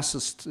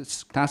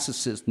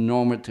classicist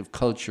normative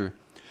culture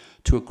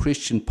to a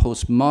Christian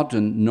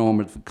postmodern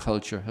normative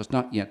culture has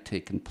not yet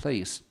taken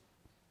place.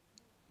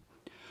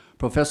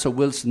 Professor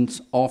Wilkins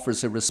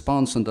offers a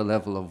response on the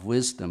level of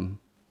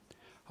wisdom.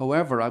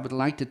 However, I would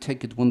like to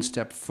take it one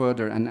step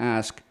further and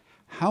ask,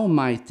 how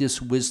might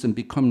this wisdom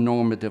become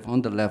normative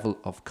on the level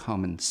of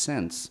common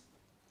sense?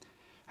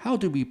 How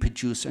do we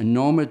produce a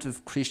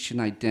normative Christian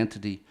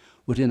identity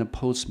within a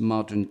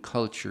postmodern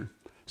culture?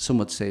 Some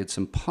would say it's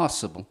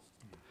impossible.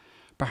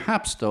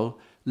 Perhaps, though,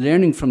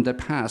 learning from the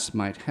past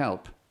might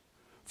help.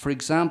 For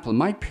example,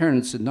 my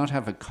parents did not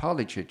have a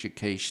college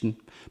education,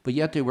 but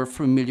yet they were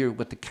familiar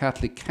with the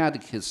Catholic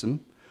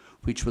Catechism,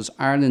 which was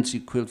Ireland's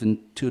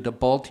equivalent to the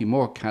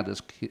Baltimore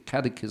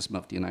Catechism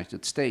of the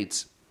United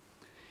States.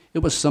 It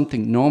was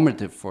something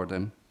normative for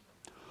them.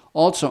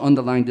 Also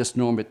underlying this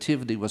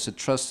normativity was a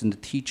trust in the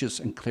teachers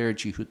and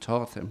clergy who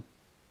taught them.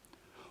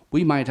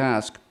 We might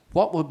ask,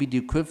 what would be the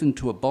equivalent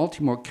to a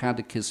Baltimore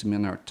Catechism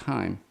in our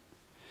time?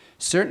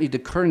 Certainly the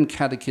current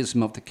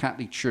catechism of the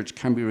Catholic Church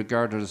can be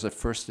regarded as a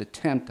first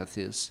attempt at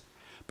this,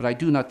 but I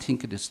do not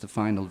think it is the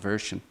final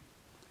version.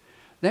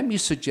 Let me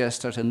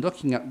suggest that in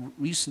looking at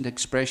recent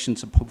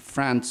expressions of Pope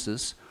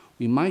Francis,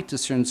 we might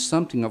discern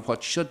something of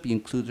what should be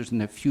included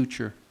in a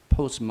future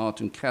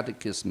postmodern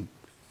catechism.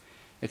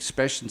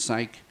 Expressions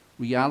like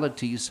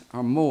realities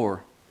are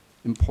more,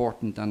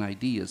 important than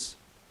ideas,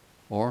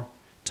 or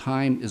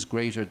time is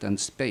greater than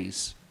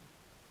space,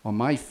 or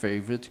my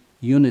favorite,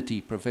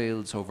 unity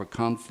prevails over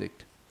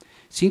conflict,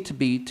 seem to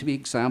be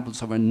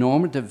examples of a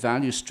normative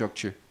value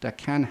structure that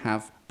can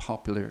have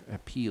popular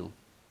appeal.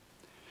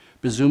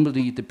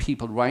 Presumably, the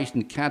people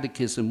writing the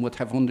catechism would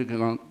have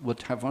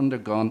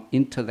undergone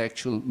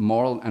intellectual,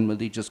 moral, and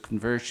religious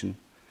conversion.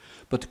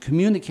 But to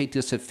communicate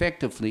this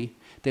effectively,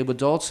 they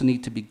would also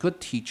need to be good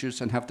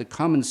teachers and have the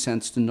common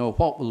sense to know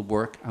what will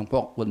work and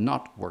what will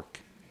not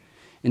work.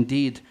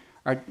 Indeed,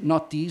 are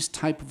not these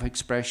type of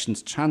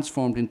expressions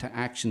transformed into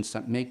actions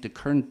that make the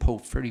current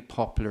Pope very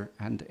popular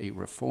and a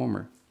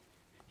reformer?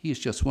 He is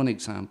just one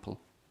example.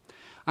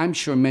 I'm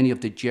sure many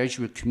of the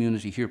Jesuit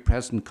community here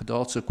present could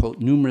also quote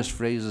numerous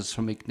phrases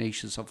from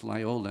Ignatius of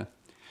Loyola,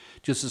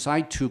 just as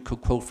I too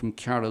could quote from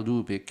Karl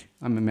Lubick.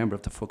 I'm a member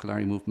of the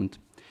Focolare movement.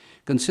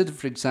 Consider,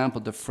 for example,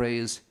 the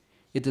phrase,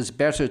 "It is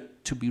better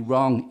to be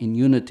wrong in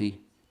unity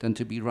than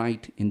to be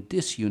right in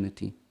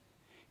disunity."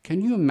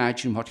 Can you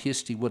imagine what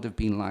history would have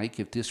been like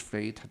if this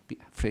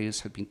phrase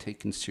had been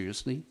taken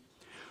seriously?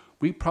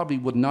 We probably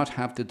would not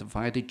have the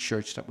divided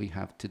church that we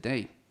have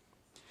today.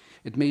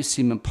 It may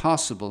seem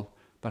impossible,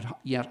 but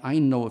yet I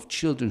know of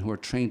children who are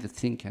trained to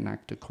think and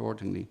act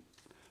accordingly.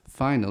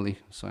 Finally,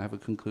 so I have a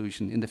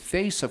conclusion, in the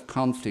face of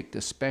conflict,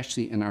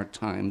 especially in our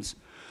times,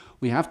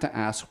 we have to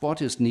ask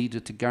what is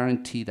needed to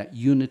guarantee that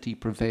unity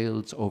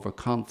prevails over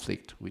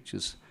conflict, which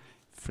is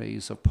a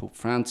phrase of Pope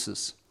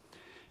Francis.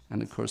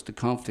 And of course, the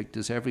conflict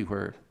is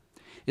everywhere.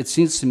 It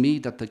seems to me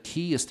that the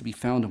key is to be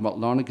found in what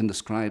Lonergan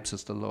describes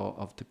as the law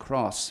of the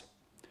cross.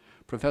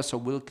 Professor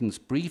Wilkins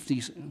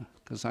briefly,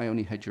 because I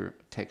only had your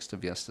text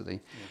of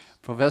yesterday, yes.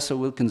 Professor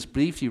Wilkins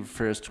briefly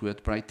refers to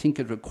it, but I think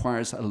it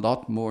requires a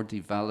lot more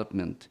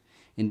development.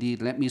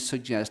 Indeed, let me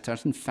suggest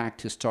that in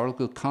fact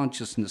historical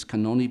consciousness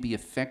can only be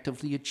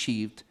effectively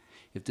achieved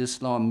if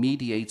this law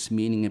mediates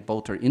meaning in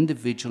both our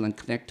individual and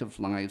collective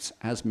lives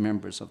as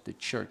members of the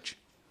Church.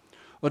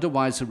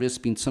 Otherwise, there risks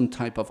being some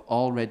type of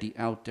already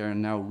out there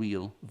and now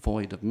real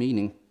void of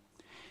meaning.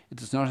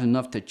 It is not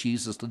enough that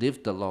Jesus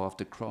lived the law of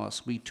the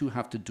cross. We too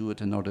have to do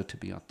it in order to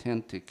be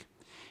authentic.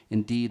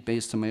 Indeed,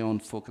 based on my own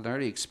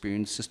Focolare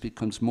experience, this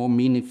becomes more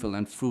meaningful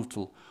and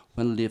fruitful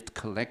when lived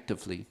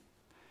collectively.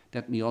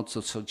 Let me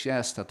also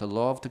suggest that the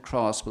law of the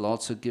cross will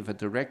also give a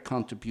direct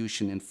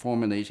contribution in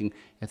formulating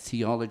a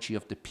theology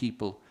of the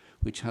people,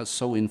 which has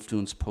so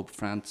influenced Pope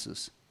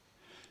Francis.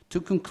 To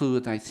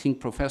conclude, I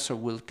think Professor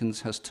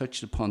Wilkins has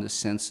touched upon a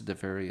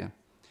sensitive area.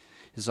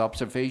 His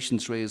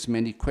observations raise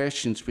many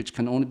questions which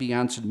can only be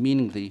answered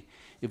meaningfully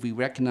if we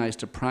recognize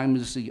the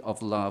primacy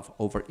of love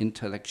over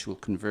intellectual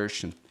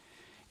conversion.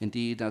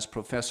 Indeed, as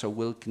Professor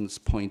Wilkins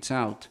points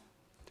out,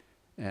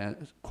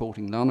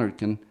 quoting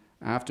Lonergan,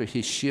 after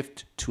his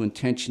shift to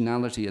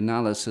intentionality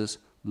analysis,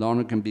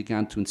 Lonergan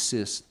began to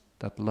insist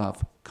that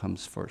love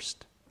comes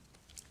first.